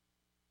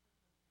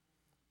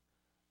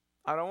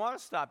 I don't want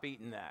to stop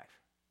eating that.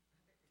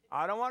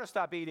 I don't want to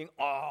stop eating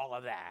all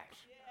of that.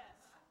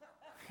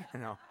 Yes. You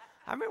know,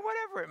 I mean,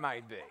 whatever it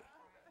might be.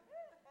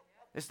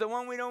 It's the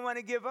one we don't want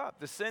to give up.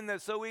 The sin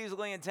that so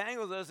easily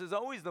entangles us is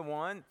always the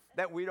one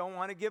that we don't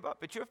want to give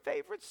up. It's your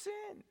favorite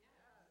sin.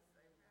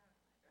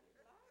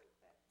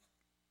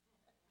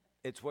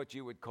 It's what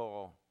you would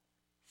call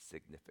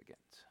significant.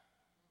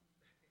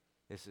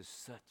 This is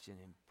such an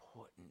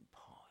important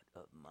part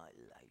of my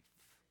life.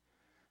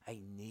 I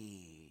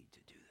need to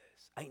do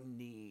this. I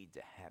need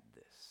to have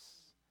this.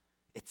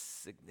 It's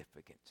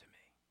significant to me.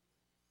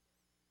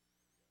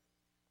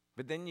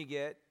 But then you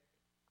get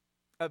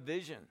a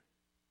vision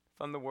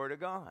from the Word of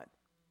God.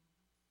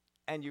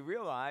 And you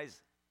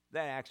realize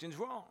that action's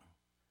wrong.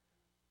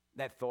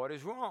 That thought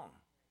is wrong.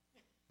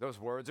 Those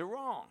words are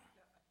wrong.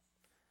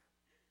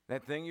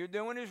 That thing you're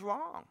doing is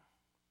wrong.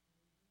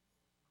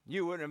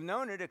 You wouldn't have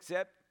known it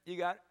except you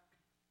got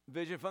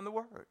vision from the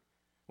Word.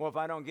 Well, if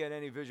I don't get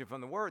any vision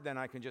from the Word, then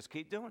I can just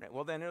keep doing it.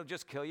 Well, then it'll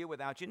just kill you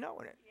without you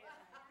knowing it. Yeah.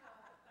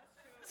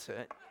 That's it.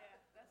 Yeah,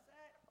 that's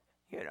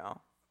it. You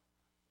know.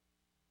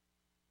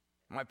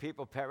 My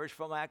people perish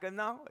for lack of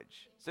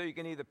knowledge. So you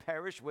can either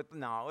perish with the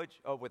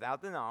knowledge or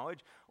without the knowledge,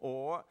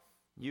 or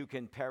you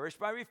can perish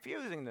by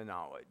refusing the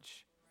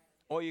knowledge.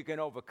 Or you can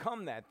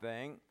overcome that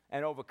thing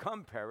and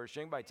overcome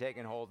perishing by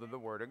taking hold of the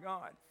Word of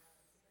God.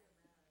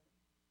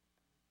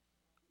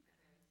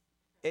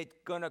 It's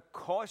going to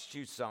cost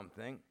you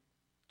something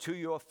to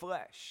your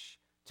flesh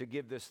to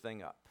give this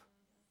thing up.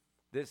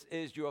 This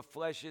is your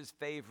flesh's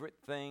favorite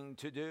thing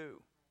to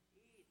do.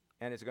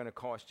 And it's going to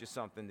cost you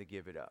something to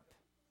give it up.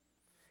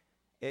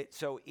 It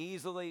so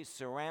easily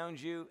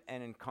surrounds you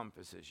and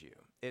encompasses you.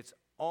 It's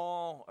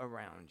all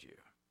around you.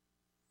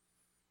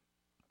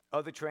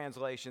 Other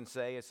translations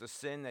say it's a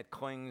sin that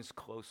clings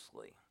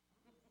closely.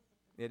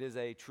 It is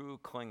a true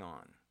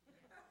cling-on.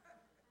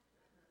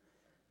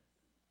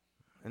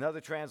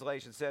 Another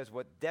translation says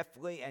what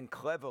deftly and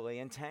cleverly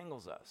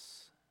entangles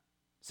us.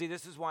 See,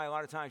 this is why a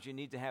lot of times you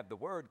need to have the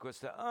Word, because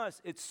to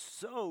us, it's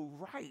so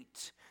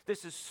right.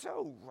 This is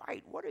so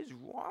right. What is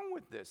wrong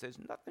with this? There's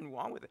nothing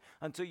wrong with it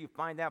until you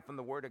find out from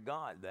the Word of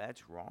God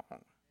that's wrong.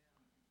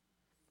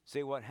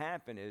 See, what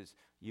happened is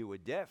you were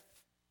deaf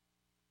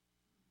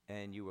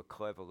and you were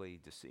cleverly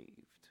deceived.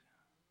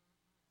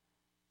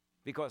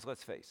 Because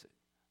let's face it,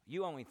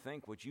 you only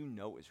think what you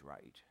know is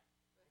right.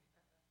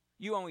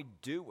 You only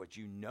do what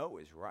you know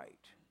is right.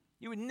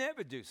 You would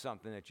never do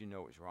something that you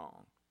know is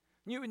wrong.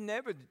 You would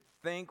never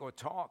think or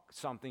talk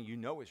something you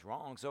know is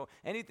wrong. So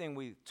anything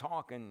we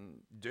talk and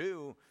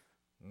do,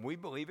 we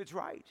believe it's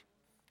right.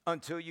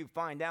 Until you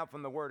find out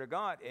from the Word of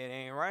God, it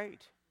ain't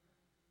right.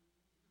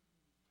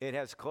 It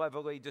has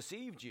cleverly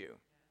deceived you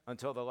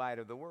until the light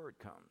of the Word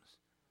comes.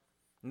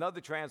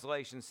 Another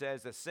translation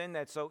says, the sin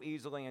that so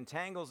easily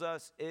entangles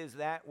us is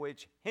that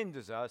which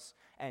hinders us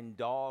and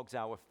dogs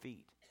our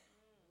feet.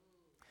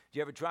 Do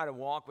you ever try to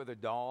walk with a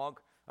dog,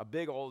 a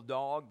big old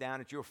dog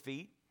down at your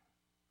feet?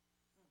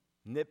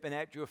 Nipping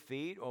at your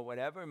feet or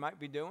whatever it might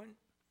be doing?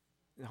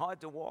 It's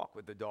hard to walk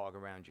with the dog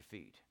around your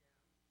feet.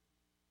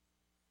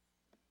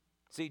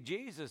 See,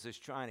 Jesus is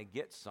trying to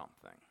get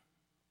something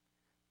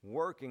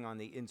working on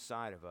the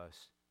inside of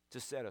us to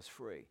set us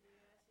free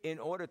in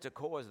order to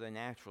cause the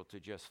natural to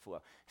just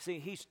flow. See,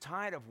 he's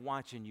tired of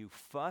watching you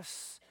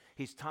fuss.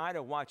 He's tired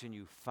of watching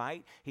you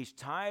fight. He's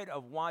tired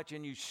of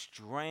watching you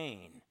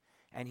strain.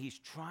 And he's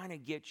trying to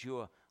get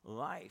your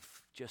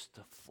life just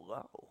to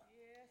flow.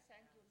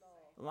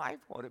 Life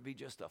ought to be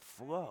just a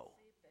flow.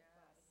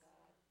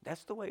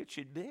 That's the way it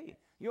should be.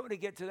 You ought to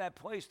get to that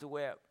place to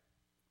where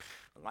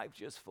life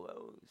just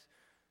flows.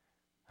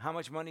 How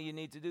much money you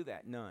need to do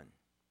that? None.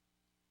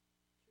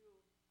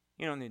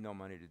 You don't need no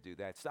money to do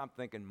that. Stop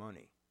thinking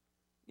money.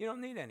 You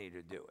don't need any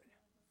to do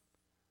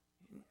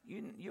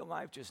it. Your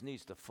life just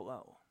needs to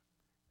flow.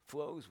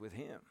 Flows with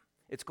him.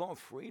 It's called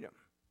freedom.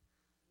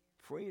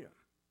 Freedom.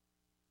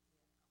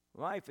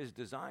 Life is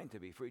designed to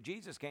be free.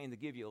 Jesus came to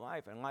give you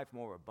life and life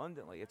more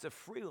abundantly. It's a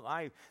free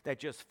life that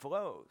just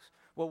flows.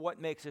 Well, what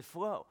makes it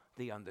flow?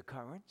 The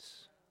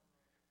undercurrents.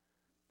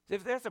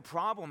 If there's a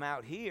problem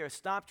out here,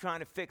 stop trying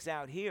to fix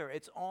out here.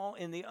 It's all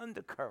in the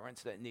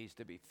undercurrents that needs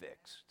to be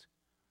fixed.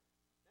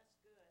 That's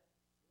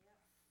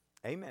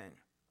good. Yeah. Amen.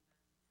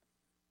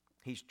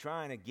 He's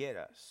trying to get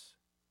us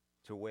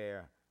to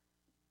where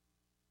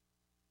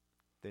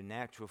the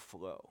natural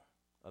flow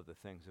of the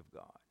things of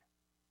God,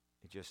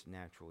 it just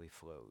naturally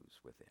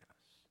flows within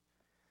us.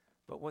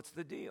 But what's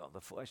the deal?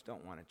 The flesh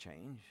don't want to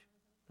change.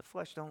 The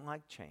flesh don't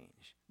like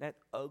change. That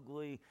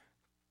ugly,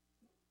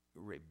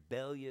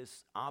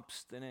 rebellious,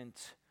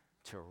 obstinate,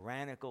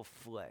 tyrannical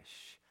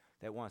flesh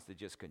that wants to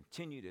just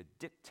continue to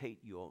dictate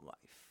your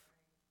life.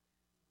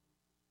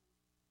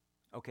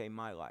 Okay,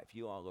 my life.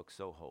 You all look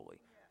so holy.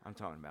 I'm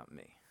talking about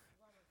me.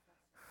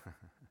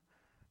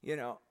 You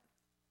know,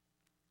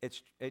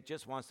 it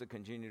just wants to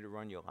continue to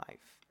run your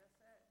life.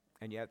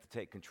 And you have to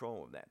take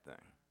control of that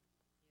thing.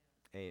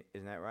 Hey,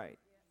 isn't that right?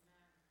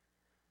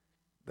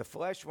 The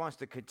flesh wants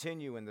to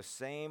continue in the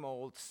same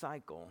old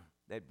cycle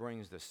that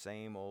brings the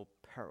same old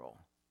peril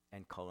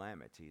and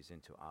calamities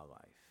into our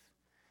life.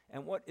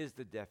 And what is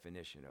the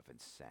definition of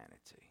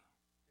insanity?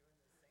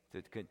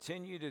 To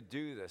continue to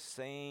do the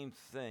same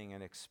thing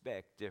and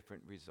expect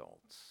different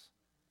results.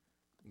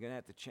 You're going to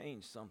have to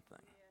change something.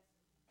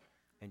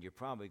 And you're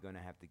probably going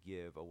to have to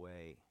give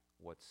away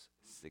what's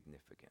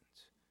significant.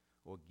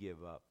 Or give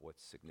up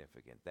what's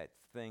significant. That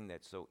thing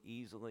that so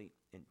easily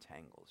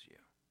entangles you.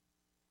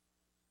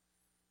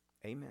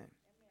 Amen.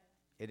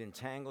 It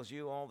entangles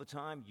you all the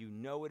time. You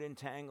know it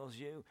entangles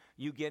you.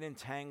 You get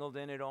entangled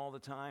in it all the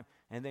time.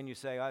 And then you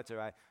say, oh, that's all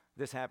right.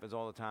 This happens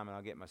all the time and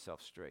I'll get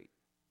myself straight.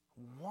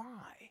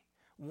 Why?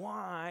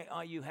 Why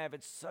are you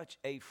having such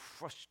a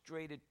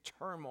frustrated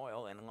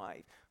turmoil in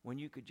life when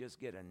you could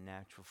just get a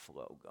natural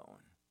flow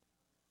going?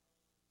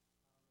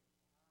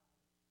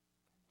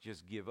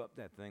 Just give up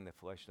that thing the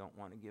flesh don't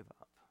want to give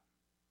up.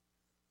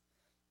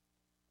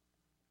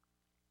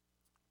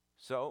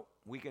 So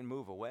we can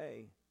move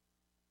away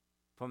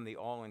from the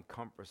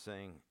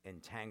all-encompassing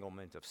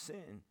entanglement of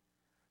sin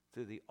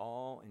to the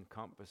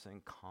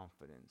all-encompassing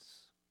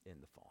confidence in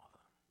the Father.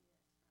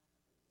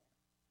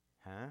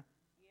 Huh?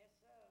 Yes,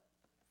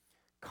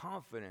 sir.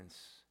 confidence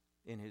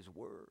in his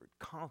word,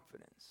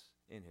 confidence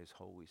in his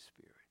Holy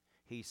Spirit.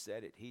 He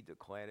said it. He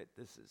declared it.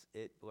 This is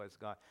it. Bless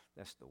God.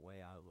 That's the way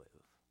I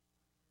live.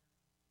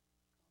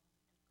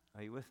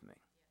 Are you with me?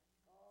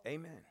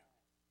 Amen.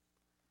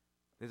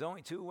 There's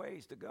only two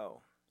ways to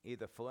go,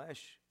 either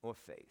flesh or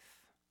faith.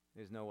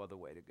 There's no other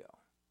way to go.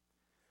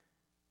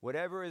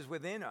 Whatever is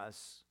within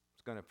us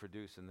is going to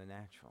produce in the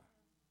natural.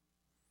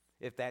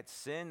 If that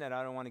sin that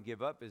I don't want to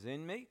give up is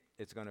in me,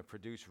 it's going to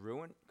produce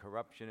ruin,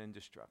 corruption, and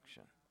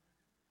destruction.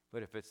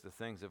 But if it's the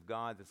things of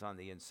God that's on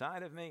the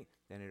inside of me,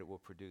 then it will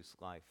produce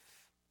life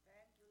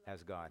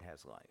as God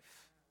has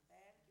life.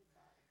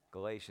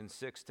 Galatians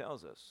 6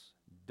 tells us,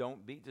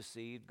 don't be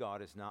deceived,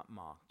 God is not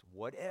mocked.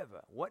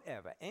 Whatever,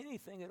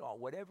 anything at all,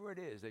 whatever it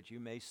is that you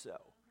may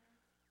sow,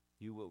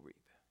 you will reap.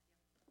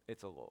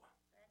 It's a law.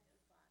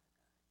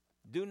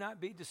 Do not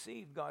be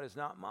deceived, God is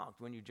not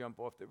mocked. When you jump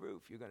off the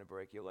roof, you're going to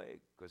break your leg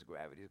because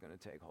gravity is going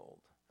to take hold.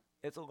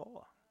 It's a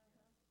law.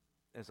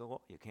 It's a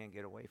law. You can't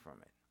get away from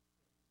it.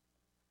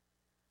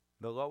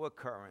 The lower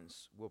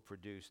currents will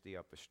produce the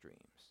upper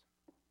streams.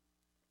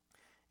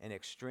 An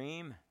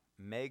extreme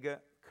mega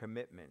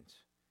commitment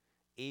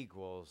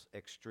equals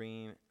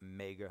extreme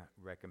mega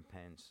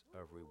recompense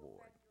of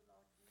reward.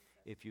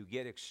 If you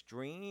get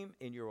extreme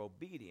in your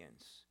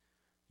obedience,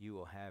 you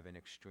will have an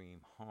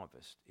extreme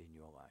harvest in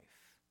your life.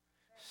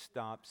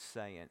 Stop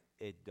saying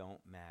it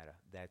don't matter.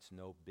 That's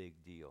no big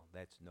deal.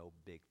 That's no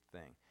big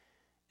thing.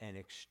 An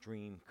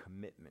extreme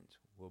commitment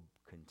will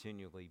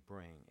continually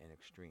bring an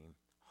extreme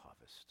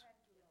harvest.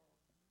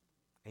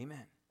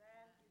 Amen.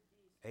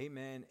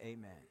 Amen.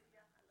 Amen.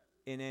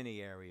 In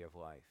any area of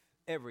life,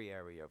 every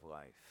area of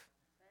life,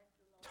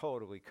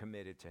 totally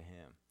committed to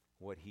him,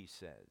 what he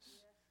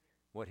says,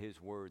 what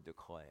his word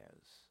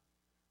declares.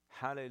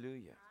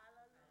 Hallelujah.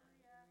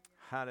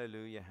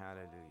 Hallelujah.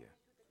 Hallelujah.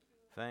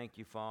 Thank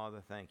you,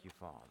 Father. Thank you,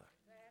 Father.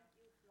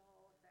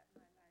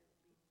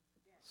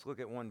 Let's look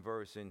at one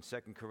verse in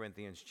 2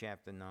 Corinthians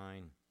chapter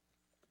 9,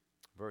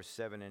 verse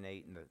 7 and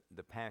 8 in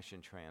the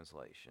Passion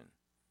Translation.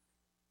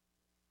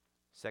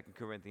 2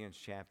 Corinthians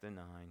chapter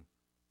 9,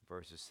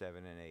 verses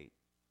 7 and 8,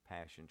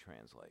 Passion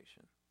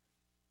Translation.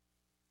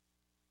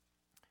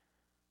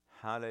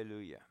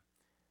 Hallelujah.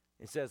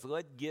 It says,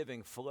 let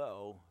giving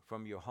flow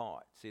from your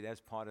heart. See,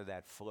 that's part of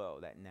that flow,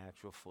 that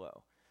natural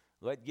flow.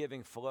 Let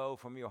giving flow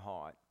from your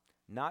heart,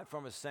 not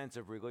from a sense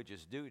of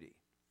religious duty,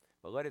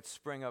 but let it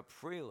spring up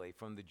freely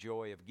from the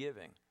joy of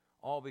giving,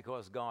 all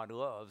because God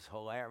loves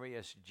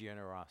hilarious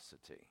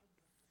generosity.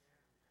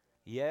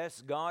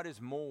 Yes, God is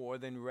more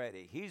than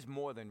ready. He's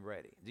more than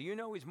ready. Do you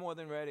know he's more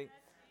than ready?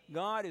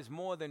 God is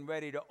more than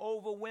ready to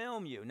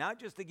overwhelm you, not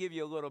just to give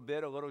you a little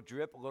bit, a little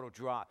drip, a little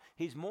drop.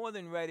 He's more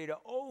than ready to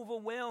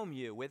overwhelm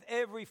you with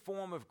every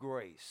form of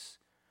grace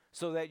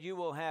so that you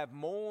will have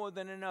more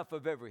than enough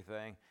of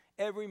everything,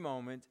 every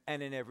moment,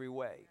 and in every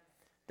way.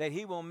 That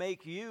he will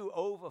make you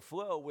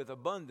overflow with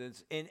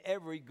abundance in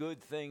every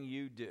good thing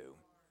you do.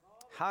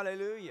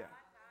 Hallelujah.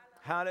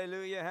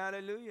 Hallelujah.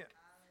 Hallelujah.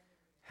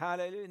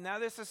 Hallelujah. Now,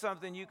 this is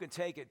something you can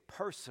take it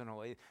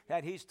personally,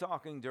 that he's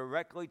talking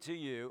directly to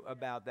you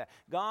about that.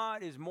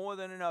 God is more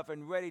than enough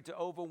and ready to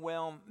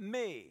overwhelm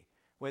me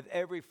with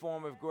every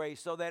form of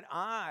grace so that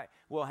I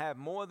will have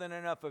more than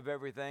enough of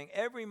everything,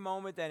 every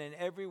moment and in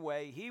every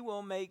way. He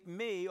will make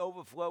me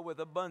overflow with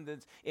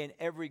abundance in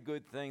every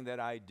good thing that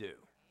I do.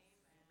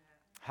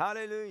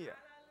 Hallelujah.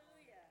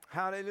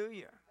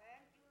 Hallelujah.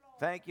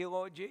 Thank you,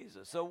 Lord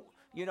Jesus. So,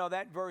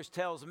 that verse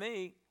tells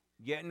me,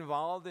 get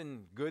involved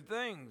in good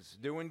things,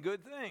 doing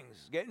good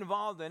things. Get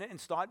involved in it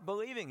and start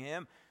believing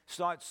him.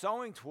 Start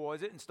sowing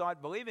towards it and start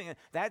believing it.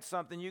 That's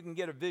something you can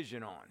get a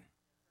vision on.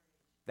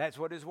 That's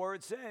what his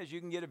word says.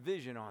 You can get a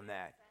vision on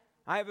that.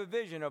 I have a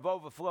vision of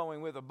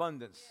overflowing with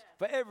abundance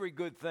for every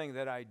good thing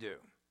that I do.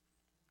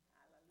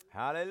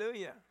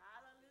 Hallelujah.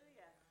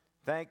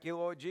 Thank you,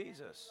 Lord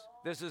Jesus.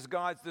 This is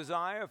God's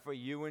desire for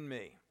you and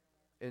me.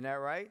 Isn't that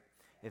right?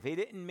 If he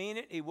didn't mean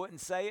it, he wouldn't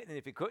say it. And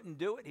if he couldn't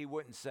do it, he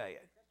wouldn't say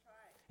it.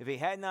 If he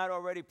had not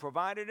already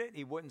provided it,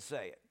 he wouldn't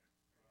say it.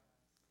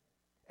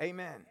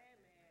 Amen.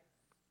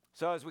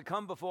 So as we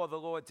come before the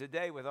Lord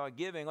today with our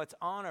giving, let's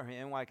honor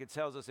him like it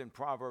tells us in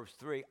Proverbs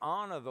 3.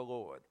 Honor the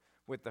Lord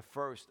with the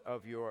first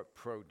of your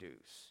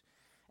produce.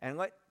 And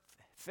let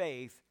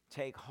faith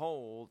take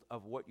hold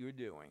of what you're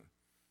doing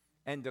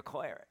and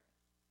declare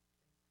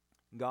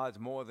it. God's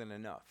more than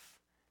enough.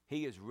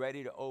 He is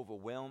ready to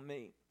overwhelm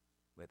me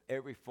with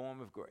every form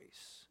of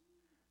grace,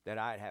 that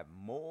I'd have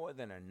more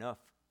than enough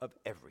of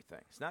everything.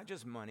 It's not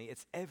just money,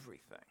 it's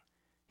everything.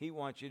 He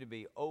wants you to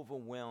be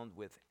overwhelmed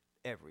with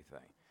everything.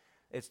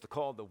 It's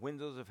called the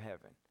windows of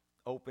heaven,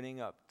 opening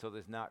up till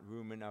there's not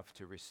room enough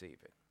to receive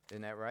it.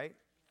 Isn't that right?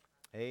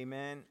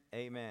 Amen,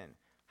 amen.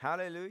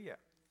 Hallelujah,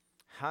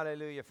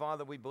 hallelujah.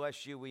 Father, we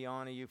bless you, we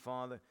honor you,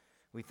 Father.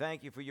 We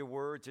thank you for your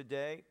word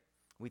today.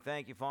 We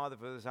thank you, Father,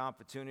 for this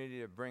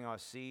opportunity to bring our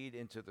seed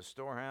into the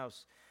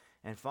storehouse.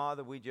 And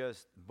Father, we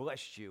just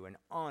bless you and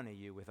honor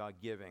you with our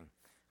giving.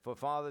 For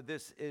Father,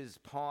 this is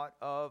part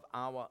of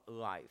our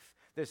life.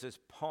 This is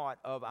part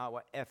of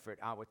our effort,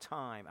 our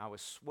time, our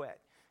sweat,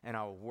 and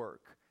our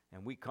work.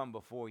 And we come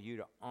before you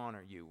to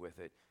honor you with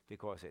it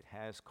because it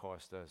has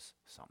cost us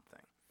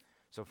something.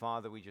 So,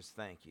 Father, we just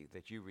thank you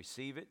that you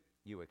receive it,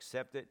 you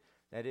accept it,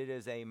 that it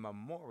is a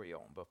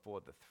memorial before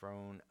the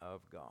throne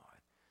of God.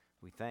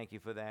 We thank you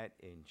for that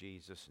in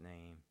Jesus'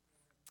 name.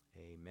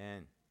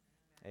 Amen.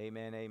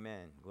 Amen,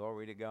 amen.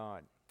 Glory to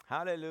God.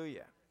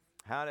 Hallelujah.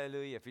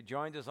 Hallelujah. If you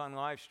joined us on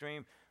live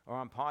stream or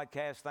on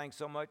podcast, thanks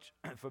so much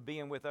for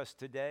being with us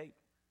today.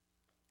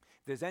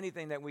 If there's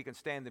anything that we can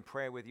stand in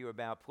prayer with you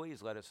about,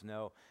 please let us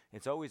know.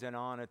 It's always an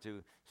honor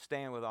to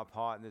stand with our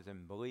partners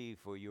and believe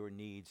for your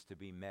needs to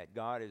be met.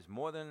 God is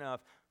more than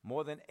enough,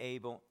 more than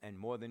able, and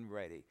more than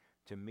ready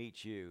to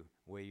meet you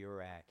where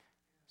you're at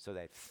so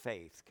that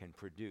faith can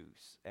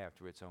produce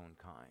after its own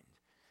kind.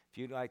 If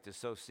you'd like to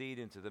sow seed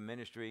into the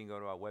ministry, you can go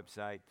to our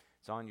website.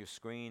 It's on your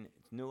screen.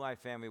 It's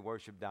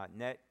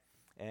newlifefamilyworship.net,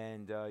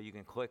 and you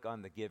can click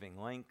on the giving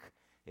link.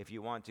 If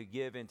you want to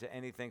give into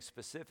anything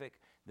specific,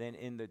 then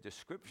in the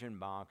description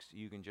box,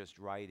 you can just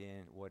write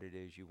in what it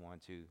is you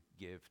want to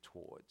give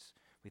towards.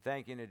 We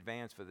thank you in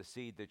advance for the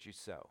seed that you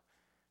sow.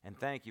 And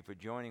thank you for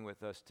joining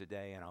with us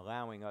today and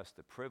allowing us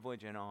the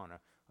privilege and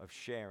honor of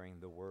sharing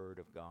the Word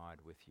of God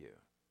with you.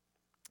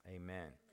 Amen.